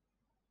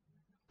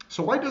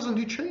 So why doesn't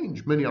he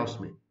change? Many ask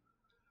me.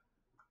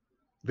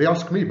 They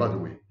ask me, by the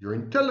way, you're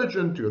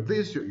intelligent, you're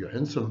this, you're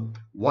handsome.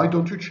 Why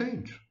don't you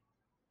change?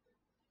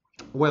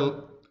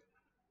 Well,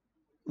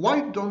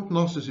 why don't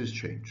narcissists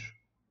change?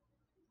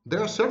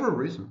 There are several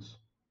reasons.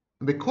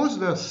 And because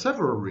there are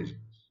several reasons,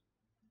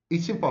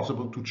 it's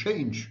impossible to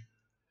change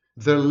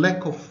their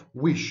lack of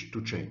wish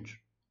to change.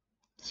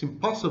 It's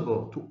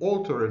impossible to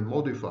alter and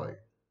modify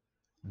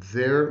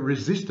their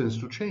resistance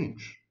to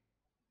change,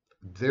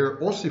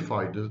 their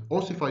ossified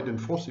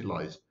and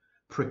fossilized,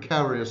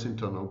 precarious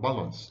internal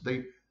balance.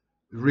 They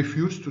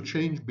refuse to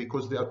change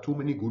because there are too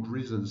many good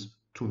reasons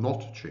to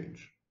not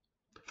change.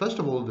 First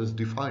of all, there's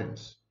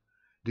defiance.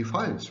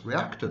 Defiance,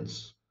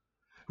 reactance,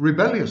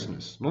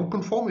 rebelliousness,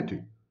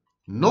 nonconformity.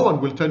 No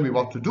one will tell me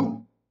what to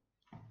do.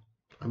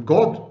 I'm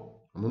God.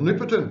 I'm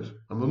omnipotent.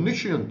 I'm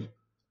omniscient.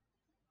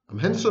 I'm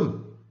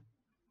handsome.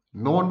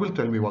 No one will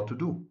tell me what to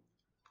do.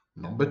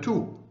 Number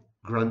two,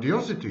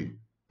 grandiosity.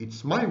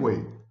 It's my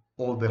way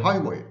or the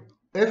highway.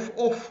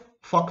 F-off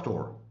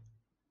factor.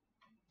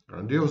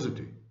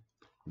 Grandiosity.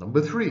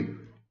 Number three,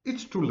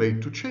 it's too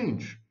late to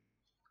change.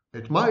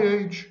 At my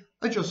age,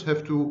 I just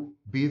have to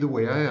be the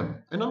way I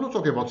am. And I'm not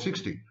talking about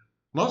 60.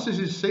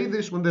 Narcissists say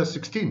this when they're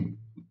 16.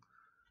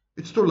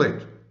 It's too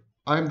late.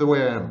 I'm the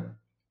way I am.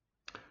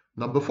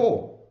 Number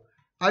four,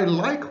 I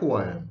like who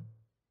I am.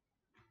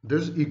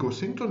 There's ego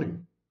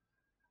synchrony.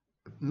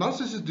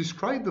 Narcissists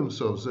describe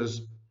themselves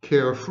as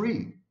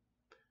carefree,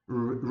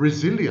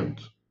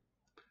 resilient,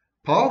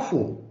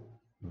 powerful,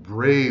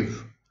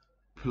 brave,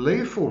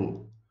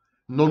 playful,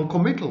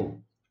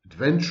 non-committal,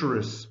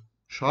 adventurous,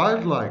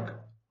 childlike,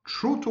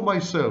 true to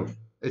myself,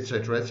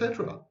 etc.,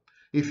 etc.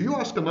 If you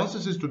ask a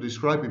narcissist to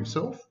describe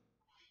himself,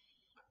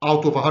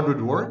 out of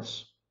 100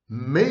 words,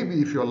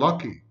 maybe if you're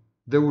lucky,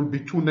 there will be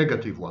 2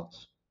 negative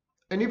ones.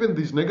 And even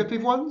these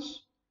negative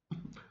ones,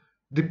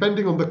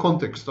 depending on the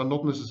context, are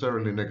not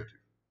necessarily negative.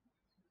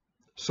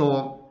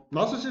 So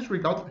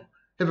narcissists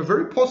have a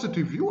very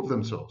positive view of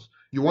themselves.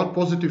 You want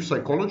positive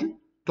psychology?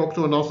 Talk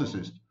to a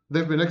narcissist.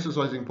 They've been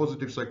exercising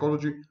positive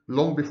psychology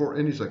long before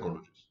any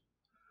psychologist.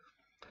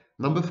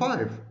 Number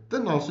 5, the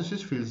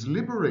narcissist feels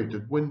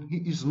liberated when he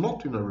is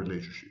not in a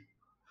relationship.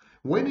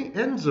 When he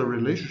ends a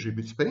relationship,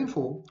 it's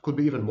painful, could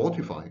be even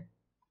mortifying,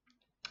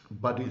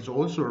 but it's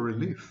also a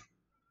relief.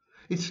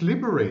 It's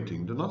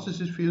liberating. The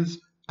narcissist feels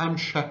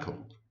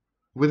unshackled,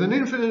 with an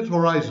infinite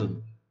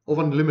horizon of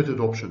unlimited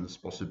options,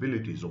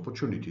 possibilities,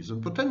 opportunities,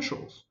 and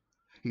potentials.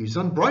 He is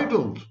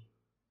unbridled.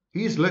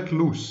 He is let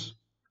loose.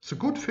 It's a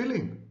good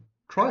feeling.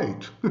 Try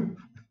it.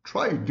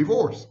 Try it.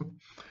 Divorce.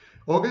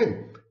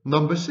 Okay.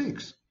 Number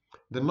 6.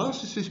 The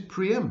narcissist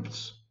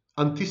preempts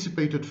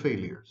anticipated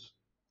failures.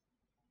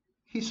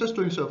 He says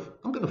to himself,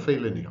 I'm going to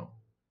fail anyhow.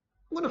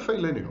 I'm going to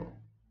fail anyhow.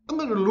 I'm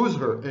going to lose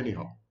her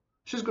anyhow.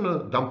 She's going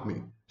to dump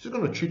me. She's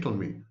going to cheat on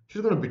me.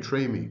 She's going to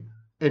betray me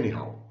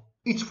anyhow.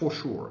 It's for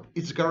sure.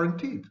 It's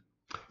guaranteed.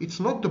 It's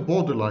not the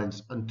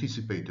borderline's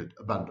anticipated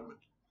abandonment.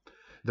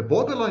 The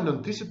borderline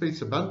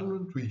anticipates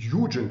abandonment with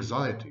huge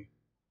anxiety.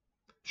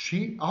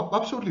 She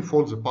absolutely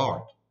falls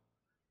apart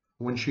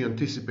when she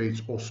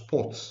anticipates or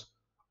spots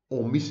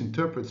or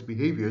misinterprets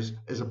behaviors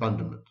as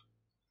abandonment.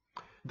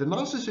 The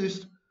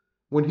narcissist,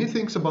 when he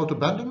thinks about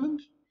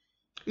abandonment,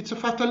 it's a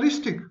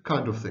fatalistic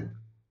kind of thing.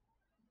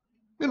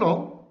 You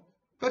know,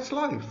 that's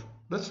life.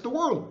 That's the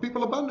world.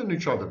 People abandon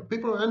each other.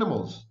 People are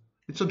animals.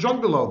 It's a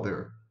jungle out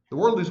there. The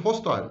world is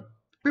hostile.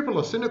 People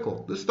are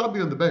cynical. They stab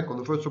you in the back on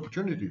the first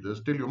opportunity. They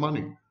steal your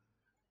money.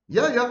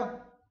 Yeah,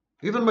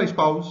 even my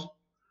spouse.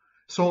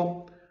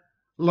 So,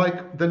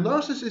 like, the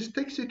narcissist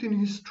takes it in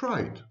his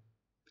stride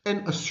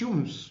and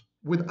assumes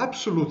with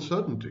absolute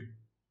certainty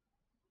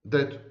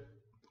that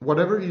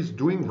whatever he's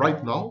doing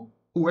right now,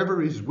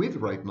 whoever he's with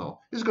right now,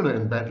 is going to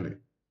end badly.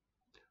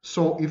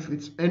 So if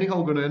it's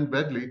anyhow going to end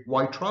badly,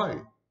 why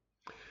try?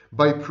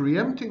 By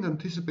preempting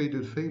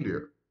anticipated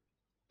failure,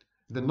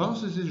 the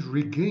narcissist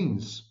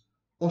regains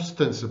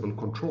ostensible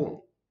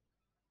control.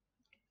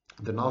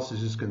 The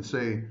narcissist can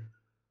say,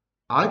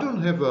 I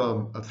don't have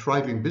a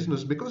thriving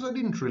business because I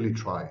didn't really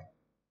try.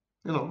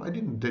 I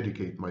didn't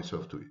dedicate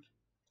myself to it.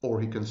 Or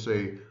he can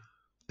say,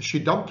 she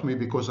dumped me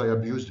because I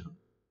abused her.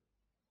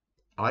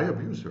 I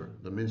abused her.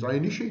 That means I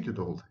initiated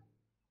the whole thing.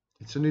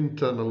 It's an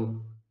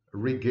internal,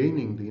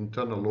 regaining the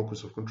internal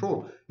locus of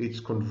control. It's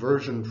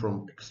conversion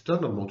from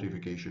external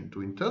motivation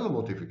to internal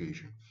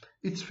motivation.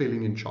 It's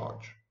feeling in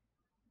charge.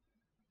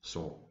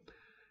 So,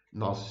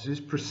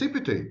 narcissists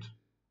precipitate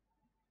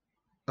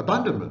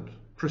abandonment,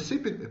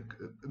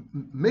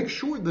 make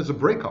sure there's a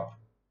breakup,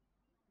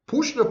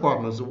 push their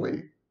partners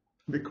away,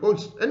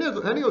 because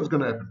anyhow it's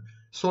going to happen.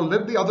 So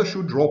let the other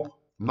shoe drop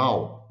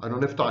now. I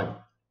don't have time.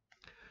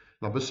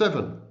 Number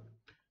 7,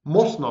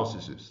 most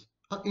narcissists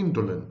are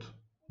indolent,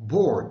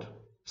 bored,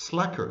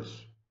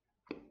 slackers.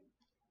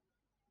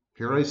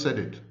 Here I said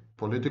it,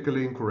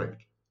 politically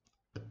incorrect.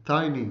 A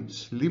tiny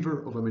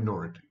sliver of a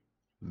minority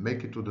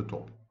make it to the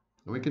top.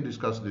 And we can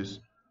discuss this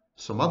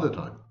some other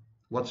time.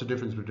 What's the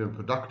difference between a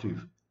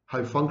productive,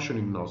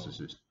 high-functioning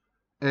narcissist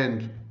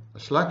and a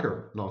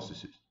slacker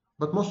narcissist?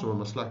 But most of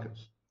them are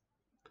slackers.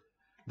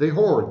 They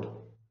hoard.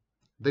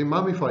 They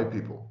mummify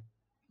people.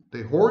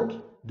 They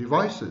hoard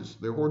devices.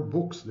 They hoard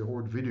books. They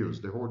hoard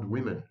videos. They hoard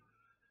women.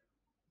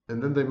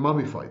 And then they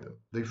mummify them.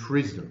 They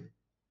freeze them.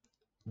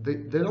 They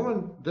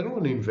don't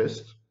want to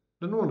invest.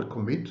 They don't want to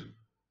commit.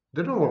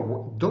 They don't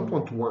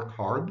want to work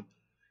hard.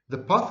 The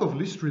path of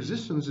least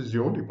resistance is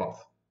the only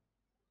path.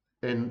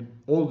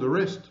 And all the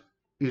rest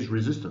is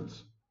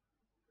resistance.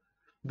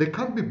 They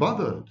can't be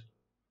bothered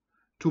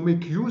to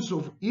make use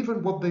of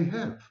even what they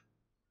have,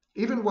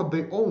 even what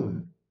they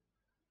own,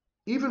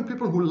 even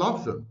people who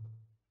love them.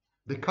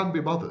 They can't be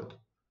bothered.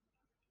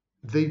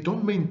 They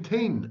don't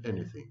maintain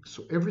anything,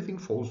 so everything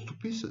falls to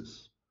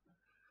pieces.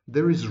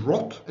 There is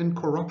rot and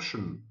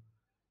corruption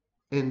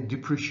and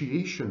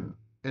depreciation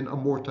and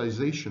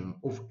amortization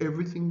of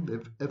everything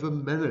they've ever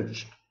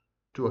managed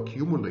to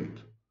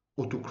accumulate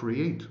or to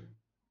create.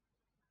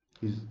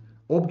 His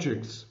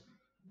objects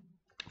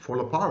fall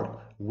apart,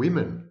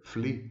 women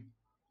flee.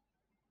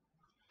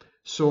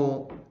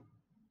 So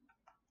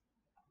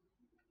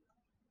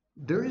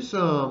there is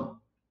a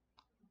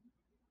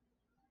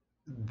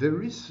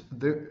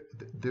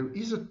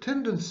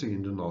tendency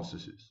in the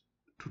narcissist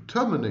to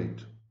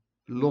terminate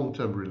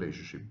long-term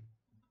relationship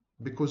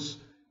because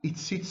it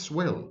sits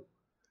well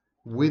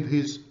with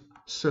his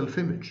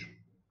self-image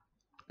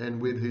and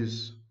with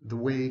the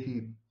way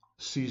he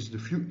sees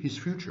his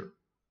future,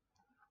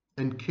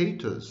 and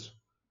caters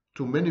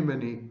to many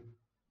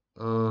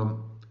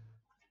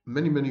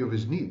of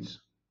his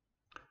needs.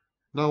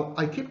 Now,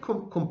 I keep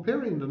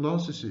comparing the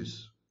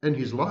narcissist and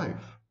his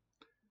life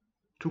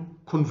to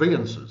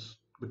conveyances,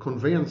 the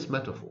conveyance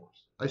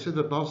metaphors. I said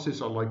that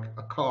narcissists are like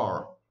a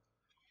car,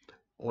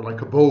 or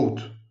like a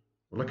boat,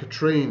 or like a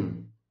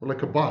train, or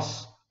like a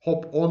bus,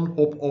 hop on,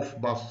 hop off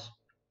bus,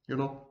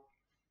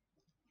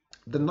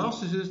 The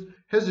narcissist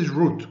has his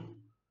route.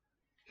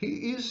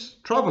 He is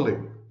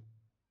traveling.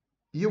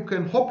 You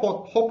can hop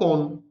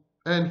on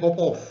and hop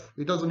off.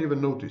 He doesn't even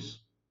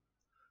notice.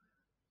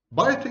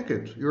 Buy a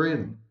ticket, you're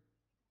in.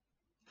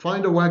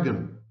 Find a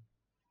wagon.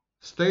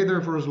 Stay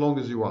there for as long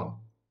as you want.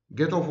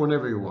 Get off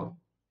whenever you want.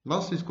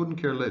 Narcissist couldn't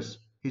care less.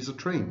 He's a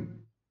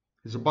train.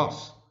 He's a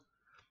bus.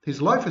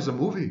 His life is a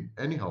movie,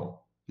 anyhow.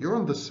 You're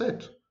on the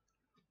set.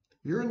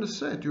 You're in the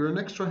set. You're an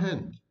extra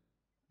hand.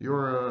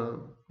 You're,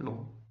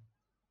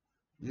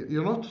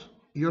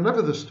 you're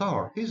never the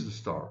star. He's the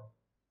star.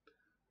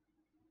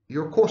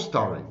 You're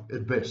co-starring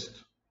at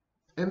best.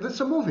 And that's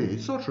a movie.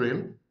 It's not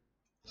real.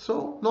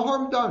 So, no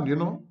harm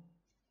done,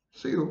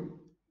 See you.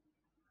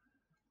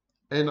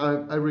 And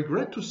I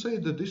regret to say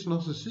that this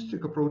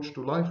narcissistic approach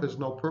to life has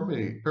now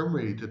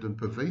permeated and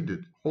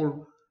pervaded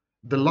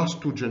the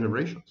last 2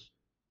 generations.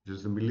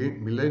 There's the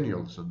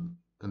millennials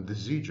and the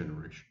Z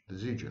generation, the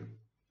Z gen.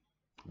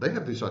 They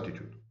have this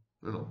attitude,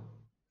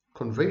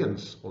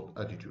 conveyance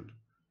attitude.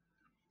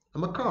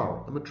 I'm a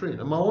car, I'm a train,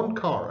 I'm my own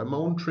car, I'm my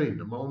own train,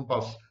 I'm my own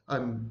bus.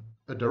 I'm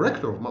a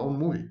director of my own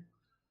movie.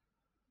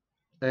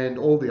 And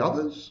all the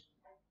others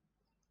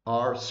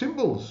are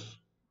symbols,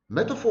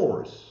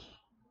 metaphors,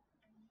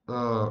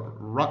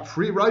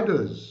 free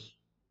riders,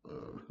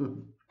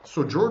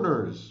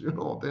 sojourners.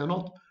 They're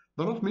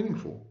not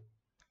meaningful.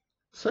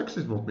 Sex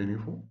is not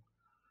meaningful.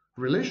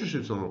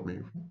 Relationships are not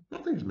meaningful.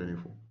 Nothing is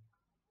meaningful.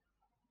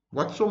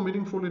 What's so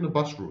meaningful in a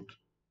bus route?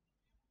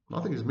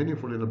 Nothing is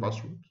meaningful in a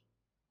bus route.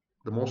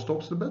 The more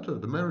stops, the better,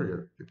 the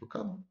merrier. People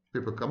come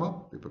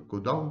up, people go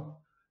down.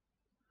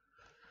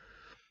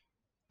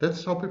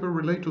 That's how people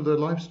relate to their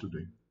lives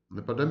today.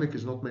 The pandemic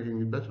is not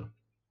making it better.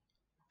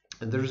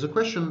 And there is a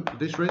question,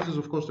 this raises,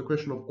 of course, the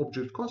question of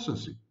object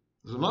constancy.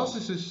 The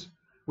narcissist,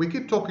 we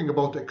keep talking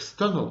about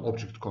external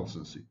object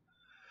constancy,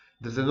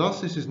 that the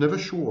narcissist is never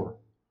sure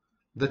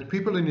that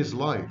people in his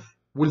life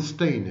will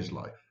stay in his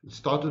life. It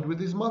started with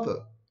his mother,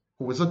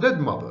 who was a dead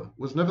mother,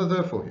 was never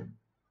there for him,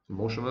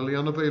 emotionally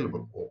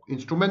unavailable, or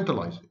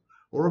instrumentalized him,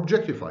 or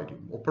objectified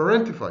him, or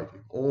parentified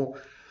him,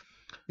 or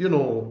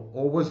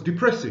or was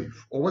depressive,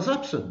 or was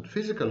absent,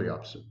 physically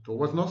absent, or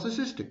was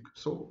narcissistic.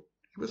 So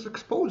he was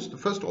exposed. The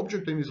first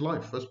object in his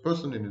life, first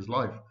person in his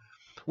life,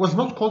 was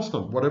not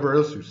constant, whatever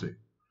else you say.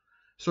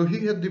 So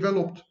he had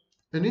developed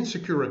an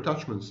insecure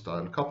attachment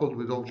style coupled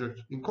with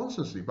object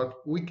inconstancy. But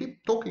we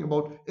keep talking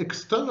about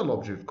external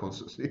object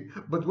constancy.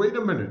 But wait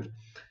a minute.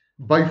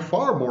 By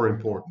far more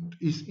important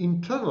is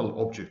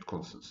internal object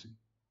constancy.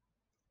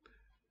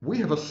 We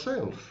have a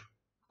self,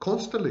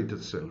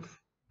 constellated self,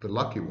 the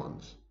lucky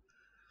ones.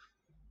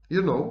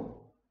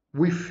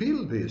 We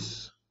feel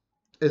this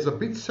as a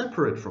bit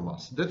separate from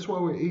us. That's why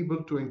we're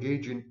able to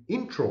engage in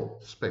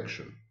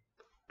introspection,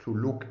 to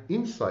look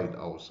inside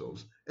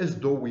ourselves as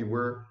though we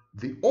were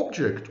the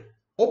object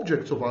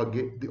of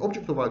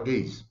our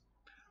gaze.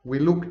 We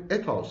look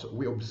at ourselves,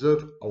 we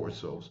observe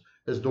ourselves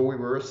as though we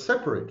were a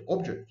separate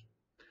object.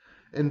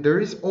 And there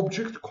is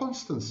object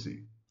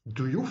constancy.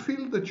 Do you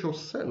feel that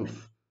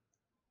yourself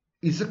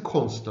is a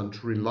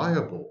constant,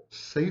 reliable,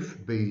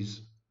 safe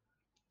base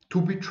to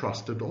be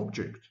trusted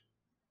object?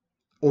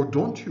 Or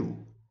don't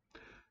you?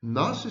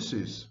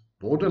 Narcissists,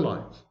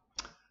 borderlines,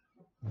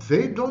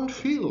 they don't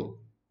feel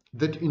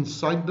that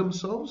inside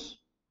themselves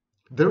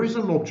there is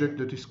an object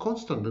that is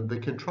constant, that they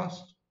can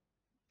trust,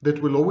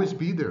 that will always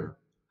be there,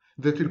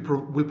 that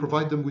will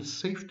provide them with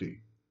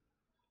safety,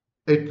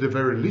 at the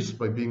very least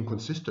by being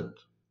consistent,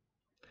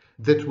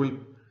 that will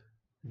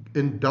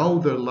endow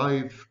their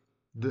lives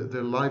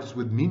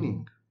with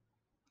meaning,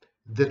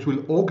 that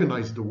will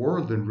organize the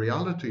world and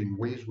reality in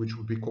ways which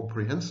will be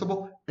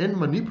comprehensible and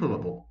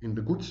manipulable in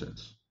the good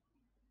sense,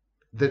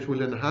 that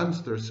will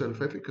enhance their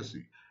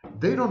self-efficacy.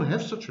 They don't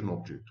have such an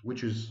object,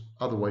 which is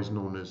otherwise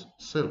known as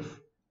self.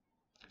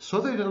 So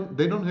they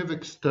don't have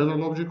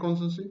external object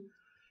constancy,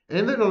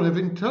 and they don't have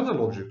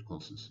internal object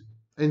constancy.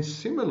 And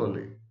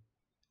similarly,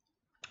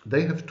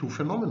 they have two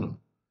phenomena.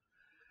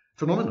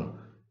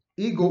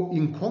 Ego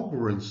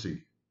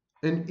incongruency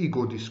and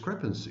ego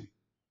discrepancy.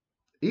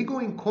 Ego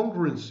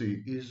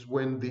incongruency is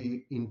when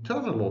the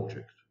internal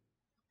object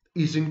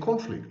is in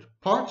conflict.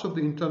 Parts of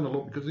the internal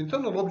object, because the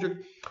internal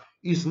object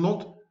is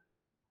not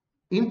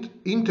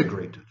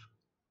integrated.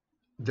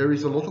 There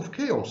is a lot of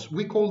chaos.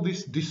 We call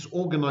this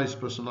disorganized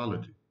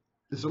personality.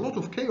 There's a lot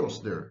of chaos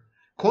there.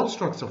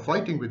 Constructs are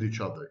fighting with each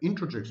other.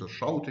 Introjects are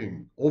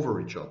shouting over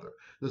each other.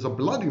 There's a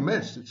bloody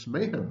mess. It's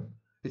mayhem.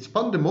 It's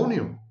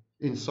pandemonium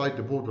inside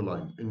the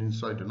borderline and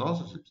inside the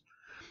narcissist.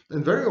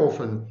 And very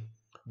often,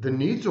 the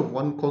needs of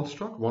one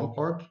construct, one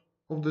part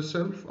of the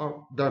self,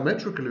 are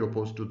diametrically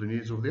opposed to the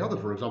needs of the other.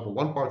 For example,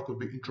 one part could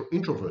be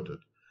introverted,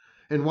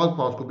 and one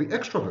part could be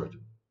extroverted.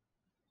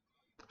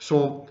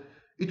 So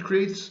it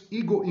creates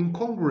ego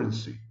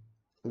incongruency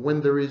when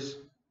there is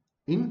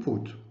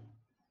input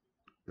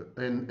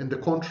and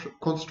the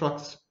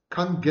constructs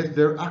can't get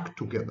their act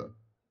together,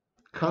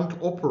 can't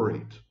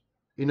operate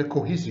in a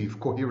cohesive,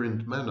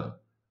 coherent manner,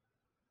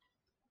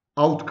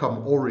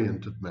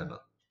 outcome-oriented manner,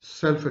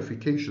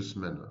 self-efficacious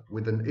manner,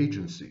 with an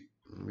agency.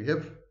 We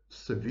have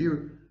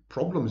severe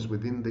problems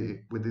within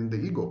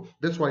the ego.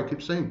 That's why I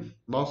keep saying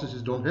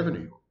narcissists don't have an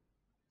ego.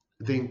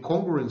 The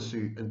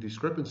incongruency and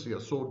discrepancy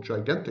are so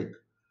gigantic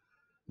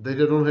that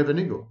they don't have an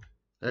ego,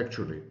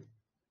 actually.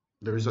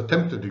 There is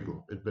attempted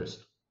ego at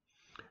best.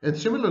 And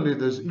similarly,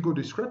 there's ego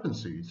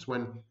discrepancy. It's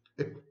when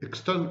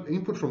external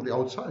input from the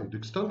outside,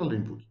 external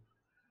input,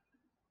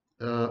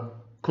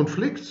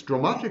 conflicts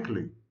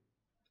dramatically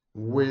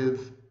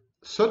with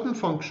certain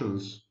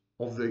functions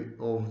of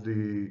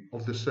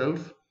the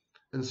self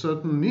and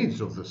certain needs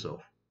of the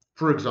self.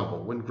 For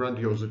example, when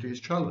grandiosity is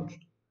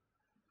challenged.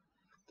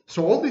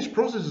 So all these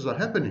processes are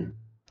happening,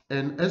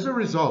 and as a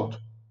result,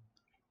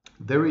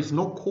 there is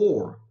no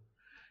core,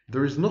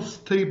 there is no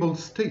stable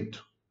state.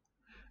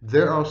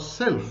 There are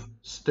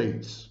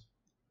self-states,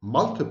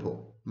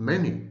 multiple,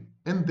 many,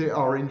 and they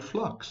are in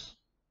flux.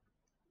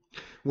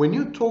 When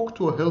you talk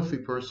to a healthy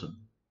person,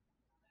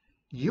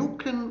 you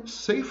can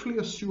safely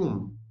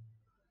assume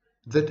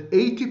that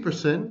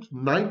 80%,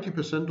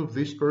 90% of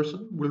this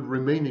person will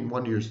remain in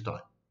 1 year's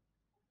time.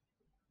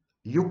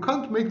 You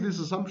can't make this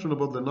assumption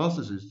about the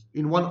narcissist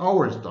in 1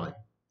 hour's time,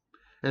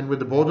 and with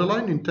the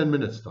borderline in 10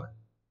 minutes' time.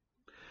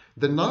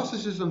 The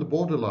narcissist and the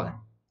borderline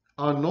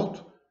are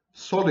not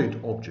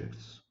solid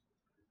objects.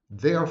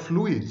 They are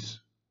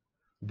fluids.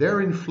 They're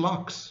in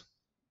flux.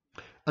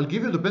 I'll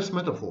give you the best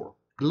metaphor.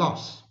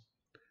 Glass.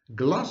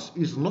 Glass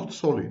is not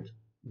solid.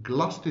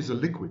 Glass is a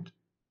liquid.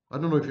 I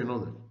don't know if you know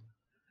that.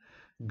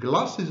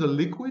 Glass is a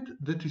liquid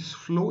that is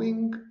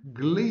flowing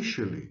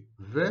glacially,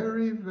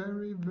 very,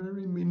 very,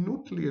 very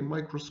minutely and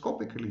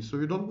microscopically, so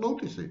you don't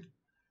notice it.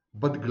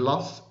 But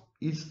glass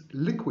is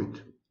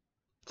liquid.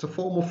 It's a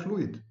form of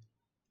fluid.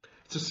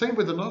 It's the same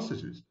with the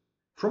narcissist.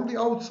 From the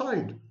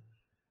outside,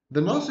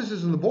 the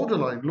narcissist and the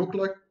borderline look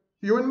like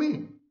you and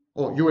me,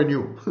 or you and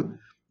you.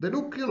 They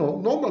look,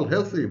 normal,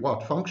 healthy,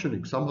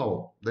 functioning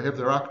somehow. They have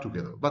their act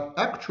together. But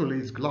actually,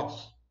 it's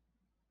glass.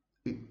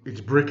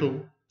 It's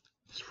brittle,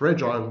 it's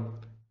fragile,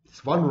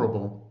 it's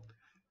vulnerable,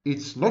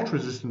 it's not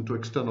resistant to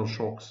external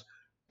shocks,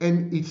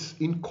 and it's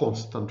in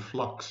constant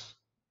flux.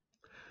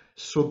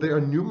 So there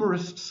are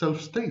numerous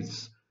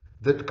self-states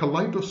that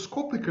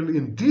kaleidoscopically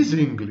and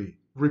dizzyingly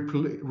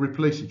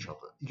replace each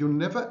other. You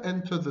never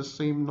enter the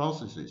same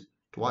narcissist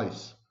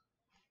twice.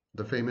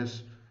 The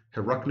famous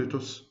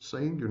Heraclitus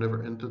saying, you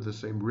never enter the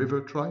same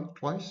river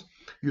twice.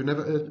 You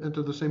never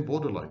enter the same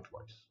borderline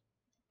twice.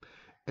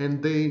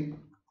 And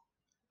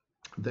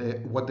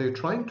what they're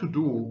trying to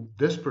do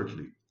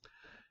desperately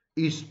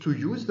is to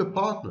use the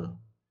partner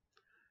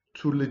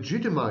to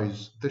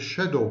legitimize the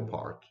shadow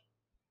part.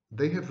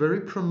 They have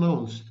very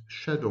pronounced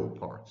shadow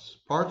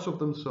parts of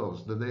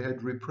themselves that they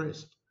had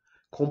repressed,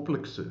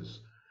 complexes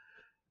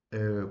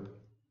that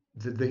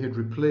they had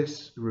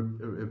repressed,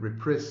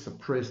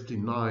 suppressed,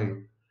 deny,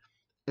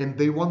 and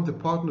they want the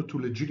partner to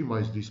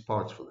legitimize these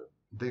parts for them.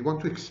 They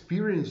want to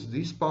experience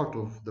this part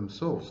of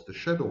themselves, the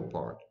shadow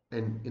part.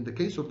 And in the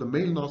case of the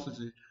male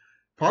narcissist,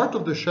 part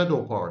of the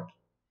shadow part,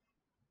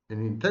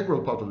 an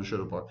integral part of the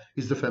shadow part,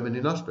 is the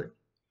feminine aspect.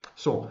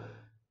 So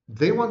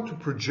they want to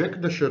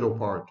project the shadow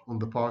part on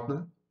the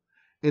partner,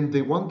 and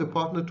they want the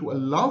partner to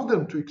allow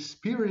them to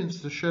experience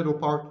the shadow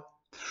part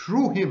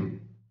through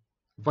him,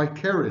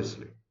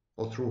 vicariously,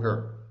 or through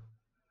her.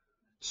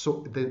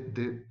 So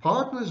the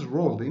partner's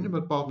role, the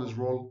intimate partner's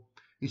role,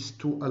 is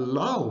to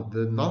allow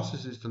the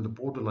narcissist and the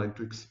borderline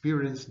to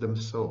experience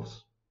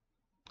themselves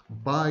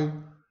by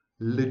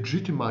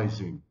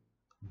legitimizing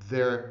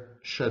their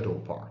shadow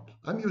part.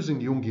 I'm using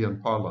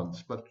Jungian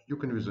parlance, but you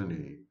can use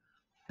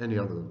any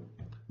other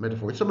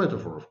metaphor. It's a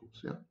metaphor, of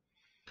course, yeah.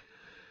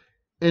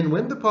 And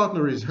when the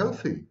partner is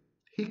healthy,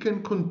 he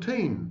can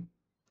contain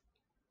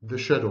the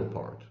shadow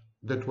part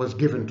that was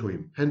given to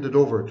him, handed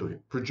over to him,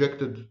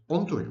 projected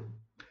onto him.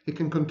 He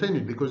can contain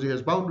it because he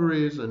has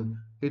boundaries and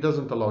he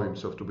doesn't allow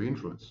himself to be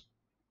influenced.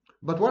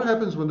 But what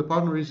happens when the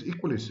partner is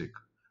equally sick?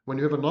 When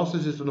you have a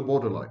narcissist and a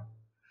borderline?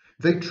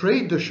 They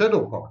trade the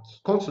shadow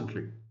parts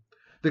constantly.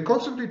 They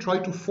constantly try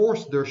to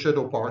force their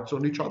shadow parts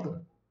on each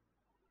other.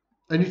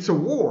 And it's a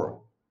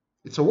war.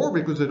 It's a war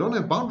because they don't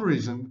have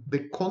boundaries and they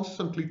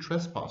constantly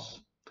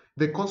trespass.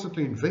 They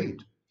constantly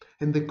invade.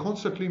 And they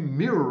constantly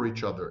mirror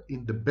each other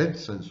in the bad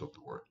sense of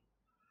the word.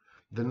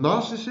 The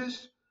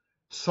narcissist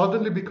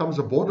suddenly becomes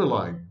a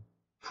borderline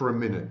for a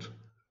minute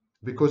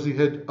because he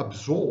had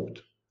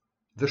absorbed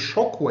the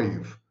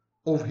shockwave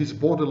of his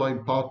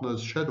borderline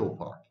partner's shadow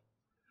part.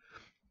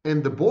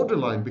 And the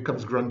borderline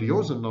becomes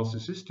grandiose and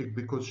narcissistic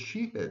because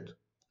she had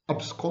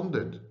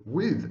absconded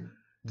with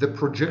the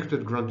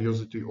projected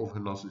grandiosity of her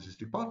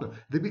narcissistic partner.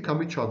 They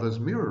become each other's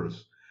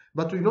mirrors.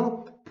 But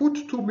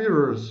put two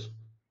mirrors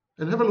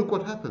and have a look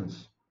what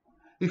happens.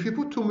 If you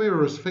put two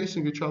mirrors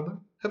facing each other,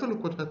 have a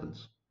look what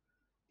happens.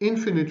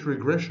 Infinite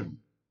regression.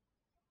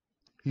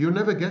 You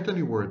never get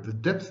anywhere. The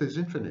depth is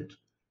infinite.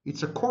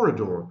 It's a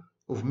corridor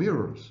of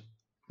mirrors.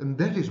 And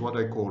that is what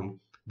I call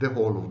the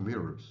hall of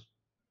mirrors.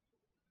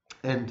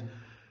 And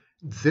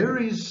there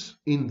is,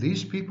 in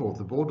these people,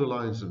 the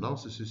borderlines and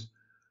narcissists,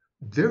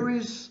 there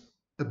is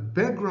a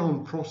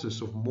background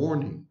process of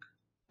mourning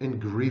and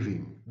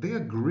grieving. They are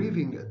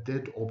grieving a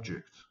dead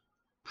object,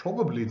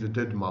 probably the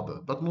dead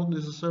mother, but not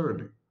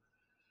necessarily.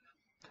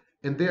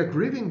 And they are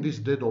grieving this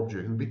dead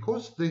object, and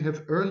because they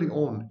have early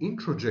on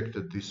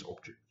introjected this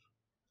object,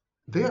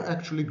 they are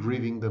actually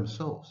grieving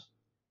themselves.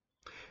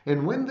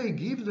 And when they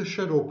give the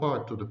shadow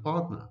part to the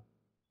partner,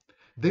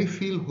 they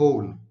feel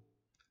whole,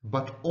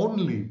 but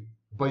only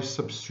by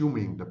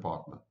subsuming the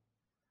partner.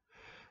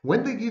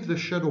 When they give the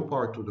shadow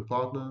part to the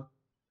partner,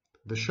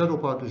 the shadow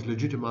part is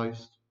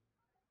legitimized,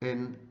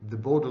 and the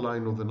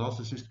borderline or the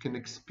narcissist can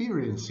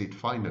experience it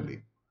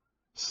finally,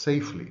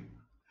 safely.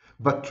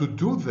 But to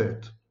do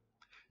that,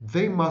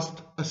 they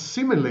must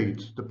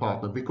assimilate the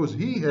partner because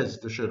he has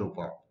the shadow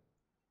part.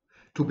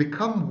 To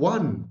become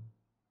one,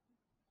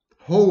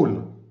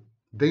 whole,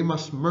 they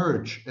must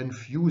merge and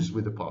fuse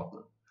with the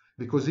partner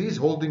because he is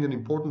holding an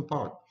important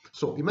part.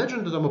 So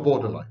imagine that I'm a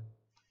borderline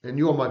and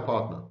you are my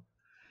partner.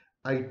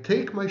 I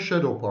take my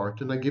shadow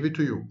part and I give it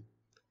to you.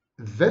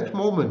 That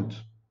moment,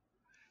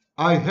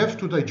 I have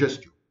to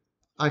digest you.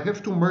 I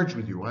have to merge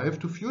with you. I have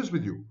to fuse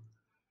with you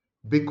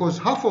because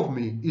half of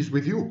me is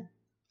with you.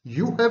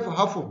 You have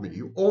half of me.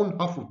 You own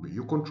half of me.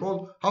 You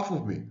control half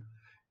of me.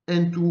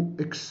 And to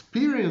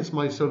experience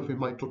myself in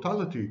my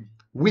totality,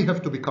 we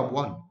have to become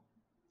one.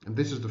 And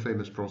this is the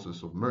famous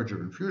process of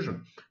merger and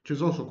fusion, which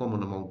is also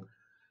common among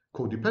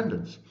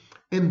codependents.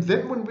 And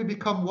then when we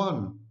become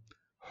one,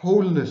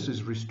 wholeness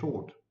is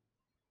restored.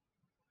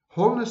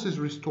 Wholeness is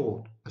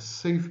restored. A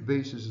safe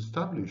base is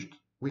established.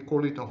 We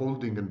call it a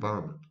holding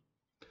environment.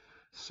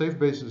 Safe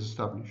base is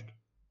established.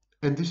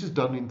 And this is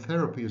done in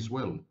therapy as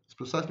well. It's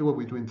precisely what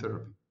we do in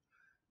therapy.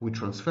 With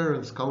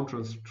transference,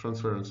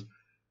 counter-transference,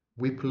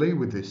 we play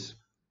with this.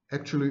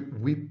 Actually,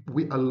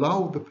 we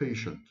allow the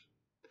patient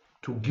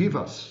to give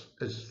us,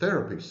 as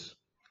therapists,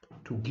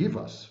 to give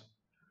us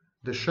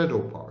the shadow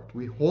part.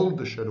 We hold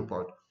the shadow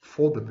part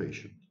for the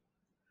patient.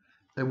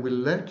 And we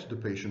let the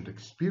patient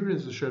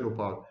experience the shadow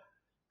part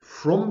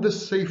from the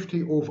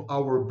safety of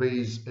our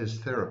base as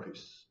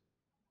therapists.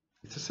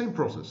 It's the same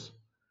process.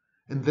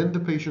 And then the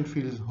patient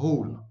feels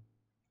whole.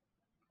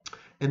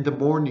 And the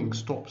mourning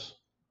stops.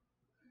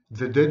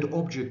 The dead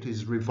object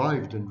is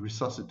revived and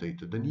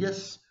resuscitated. And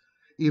yes,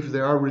 if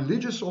there are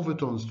religious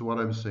overtones to what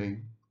I'm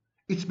saying,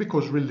 it's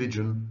because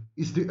religion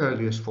is the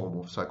earliest form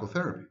of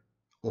psychotherapy,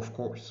 of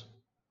course.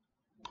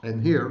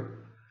 And here,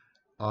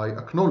 I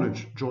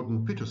acknowledge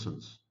Jordan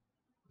Peterson's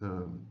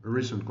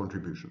recent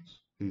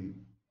contributions.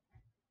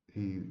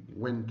 He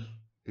went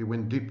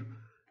deep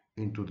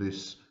into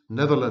this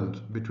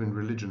Netherland between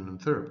religion and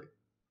therapy.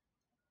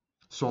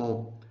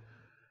 So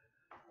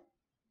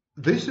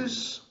this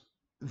is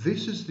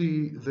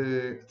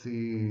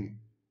the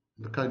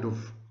kind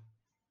of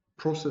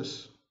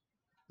process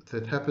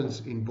that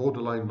happens in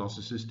borderline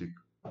narcissistic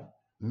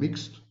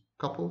mixed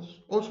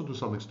couples, also to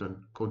some extent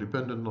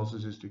codependent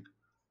narcissistic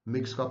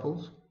mixed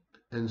couples,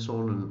 and so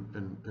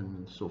on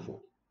and so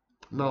forth.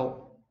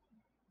 Now,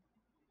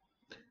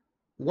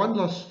 one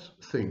last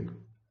thing.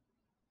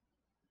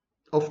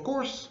 Of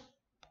course,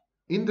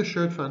 in the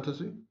shared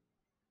fantasy,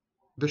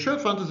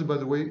 by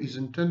the way, is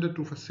intended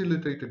to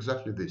facilitate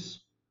exactly this.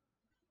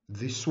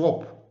 The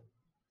swap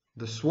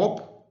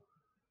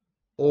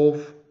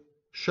of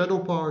shadow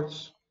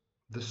parts,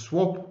 the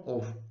swap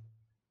of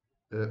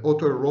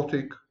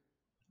autoerotic,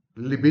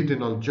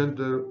 libidinal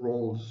gender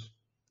roles,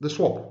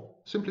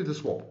 simply the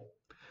swap.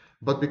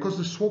 But because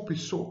the swap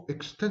is so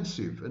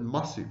extensive and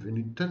massive and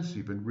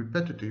intensive and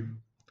repetitive,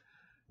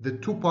 the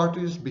two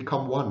parties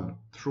become one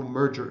through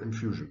merger and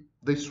fusion.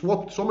 They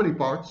swapped so many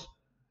parts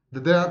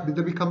that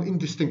they become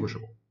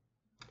indistinguishable.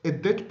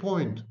 At that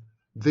point,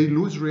 they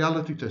lose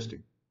reality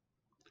testing.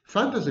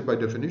 Fantasy, by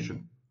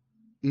definition,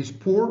 is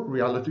poor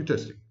reality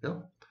testing. Yeah?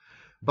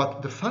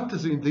 But the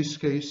fantasy in this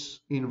case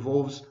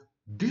involves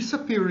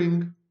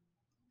disappearing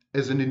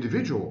as an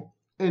individual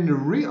and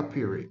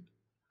reappearing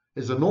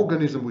as an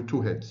organism with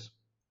two heads,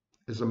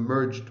 as a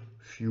merged,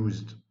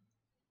 fused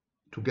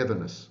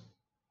togetherness.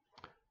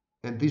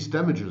 And this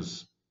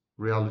damages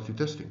reality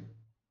testing,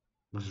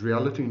 because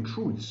reality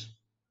intrudes,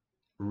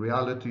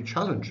 reality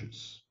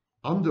challenges,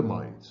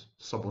 undermines,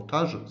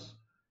 sabotages.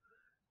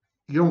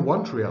 You don't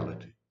want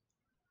reality.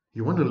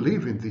 You want to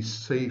live in this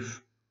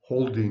safe,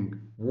 holding,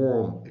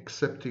 warm,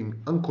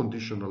 accepting,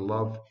 unconditional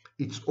love.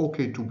 It's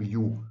okay to be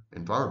you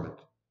environment.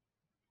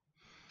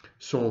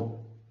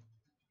 So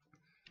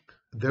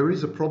there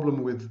is a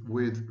problem with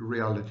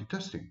reality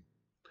testing.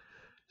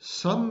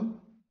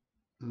 Some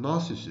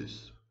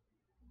narcissists,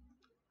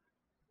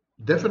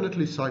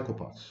 definitely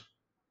psychopaths,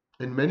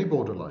 and many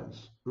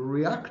borderlines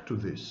react to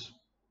this,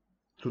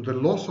 to the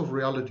loss of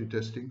reality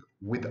testing,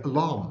 with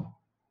alarm.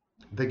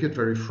 They get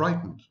very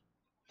frightened.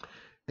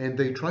 And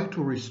they try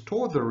to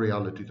restore the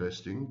reality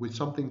testing with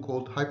something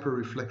called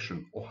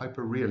hyperreflexion or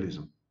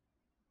hyperrealism.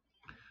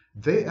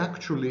 They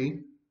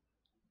actually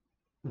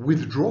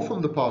withdraw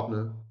from the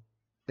partner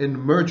and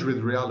merge with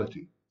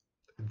reality.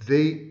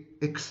 They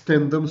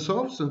extend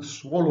themselves and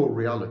swallow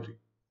reality.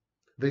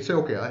 They say,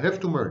 okay, I have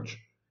to merge.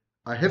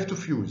 I have to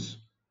fuse.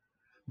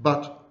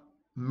 But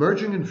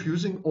merging and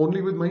fusing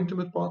only with my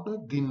intimate partner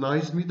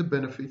denies me the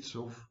benefits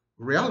of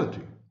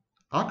reality,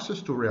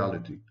 access to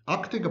reality,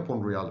 acting upon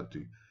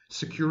reality,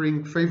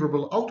 securing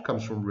favorable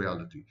outcomes from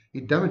reality.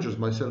 It damages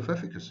my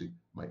self-efficacy,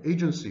 my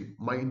agency,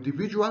 my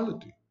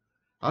individuality.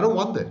 I don't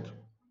want that.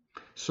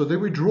 So they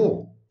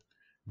withdraw,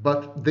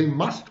 but they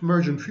must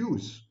merge and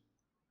fuse.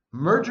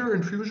 Merger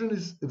and fusion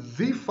is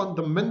the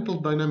fundamental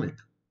dynamic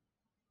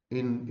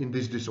in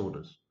these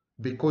disorders,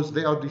 because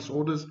they are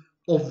disorders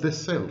of the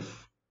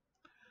self.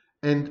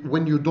 And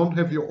when you don't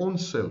have your own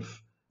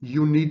self,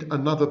 you need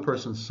another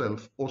person's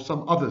self or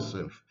some other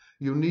self.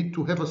 You need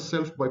to have a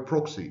self by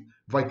proxy,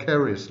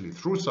 vicariously,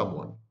 through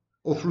someone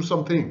or through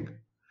something.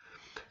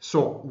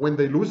 So when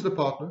they lose the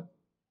partner,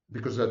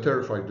 because they're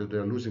terrified that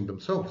they're losing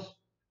themselves,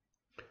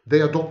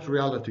 they adopt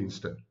reality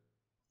instead.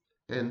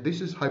 And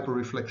this is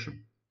hyperreflexion.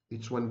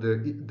 It's when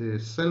the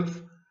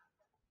self,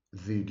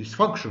 the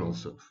dysfunctional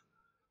self,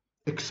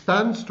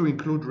 expands to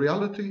include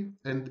reality,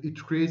 and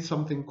it creates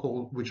something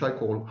which I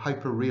call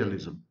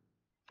hyperrealism.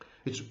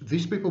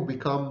 These people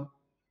become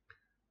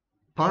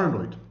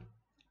paranoid,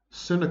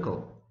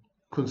 cynical,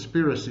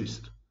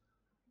 conspiracist,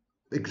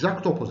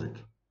 exact opposite,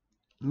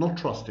 not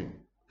trusting,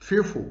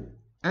 fearful,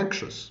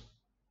 anxious.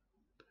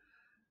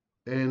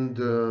 And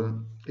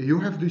you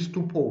have these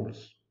two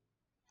poles.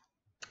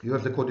 You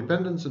have the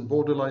codependents and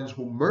borderlines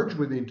who merge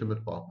with the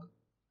intimate partner,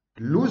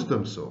 lose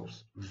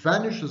themselves,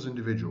 vanish as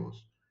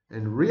individuals,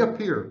 and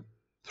reappear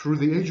through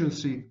the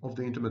agency of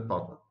the intimate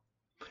partner.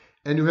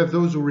 And you have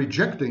those who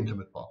reject the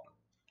intimate partner,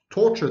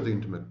 torture the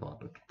intimate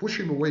partner, push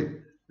him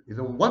away. They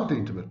don't want the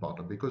intimate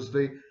partner because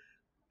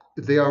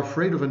they are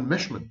afraid of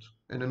enmeshment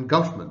and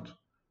engulfment.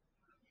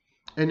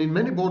 And in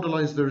many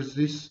borderlines, there is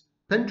this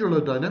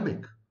pendular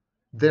dynamic.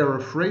 They're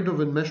afraid of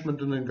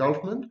enmeshment and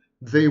engulfment.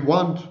 They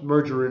want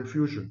merger and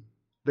fusion.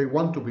 They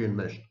want to be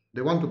enmeshed.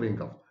 They want to be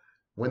engulfed.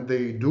 When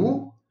they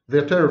do,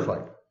 they're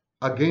terrified.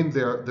 Again,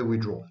 they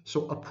withdraw.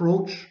 So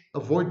approach,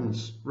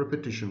 avoidance,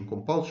 repetition,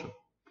 compulsion.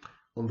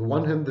 On the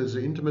one hand, there's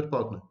the intimate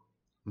partner.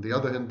 On the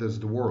other hand, there's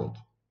the world.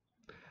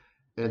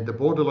 And the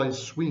borderline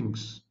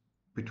swings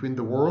between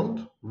the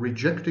world,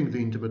 rejecting the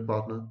intimate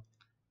partner,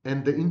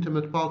 and the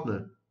intimate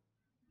partner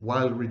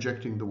while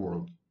rejecting the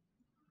world.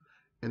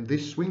 And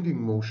this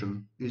swinging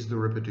motion is the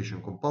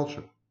repetition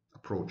compulsion,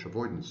 approach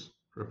avoidance,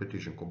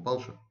 repetition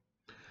compulsion.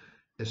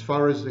 As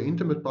far as the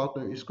intimate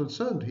partner is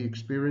concerned, he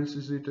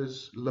experiences it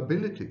as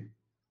lability,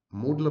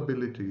 mood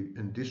lability,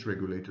 and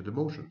dysregulated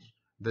emotions.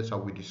 That's how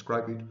we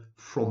describe it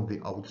from the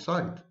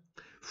outside.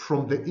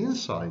 From the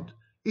inside,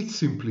 it's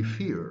simply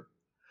fear.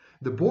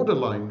 The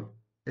borderline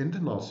and the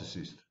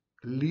narcissist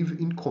live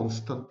in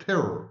constant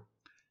terror.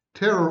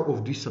 Terror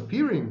of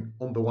disappearing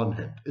on the one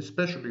hand,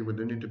 especially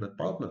with an intimate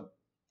partner,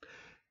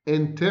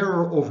 and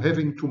terror of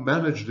having to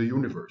manage the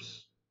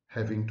universe,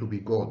 having to be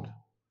God.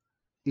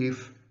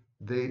 If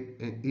they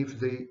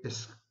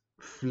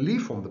flee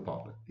from the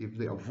partner, if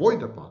they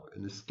avoid the partner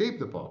and escape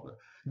the partner,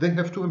 they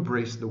have to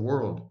embrace the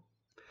world.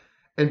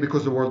 And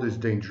because the world is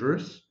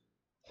dangerous,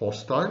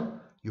 hostile,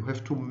 you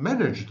have to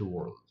manage the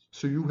world.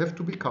 So you have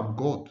to become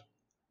God.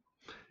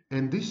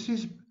 And this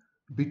is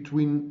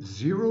between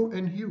zero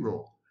and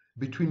hero,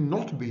 between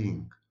not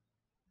being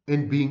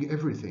and being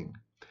everything,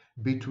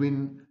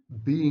 between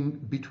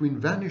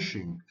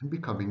vanishing and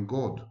becoming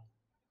God.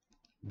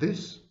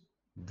 These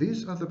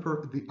are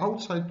the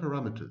outside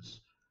parameters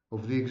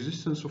of the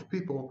existence of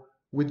people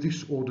with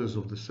disorders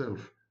of the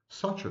self,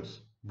 such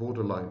as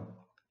borderline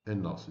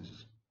and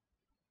narcissism.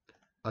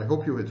 I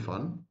hope you had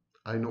fun.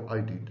 I know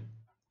I did.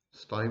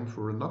 It's time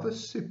for another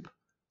sip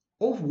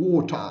of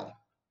water.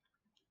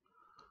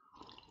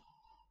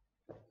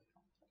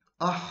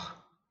 Ach,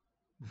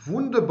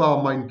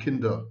 wunderbar, mein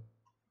Kinder.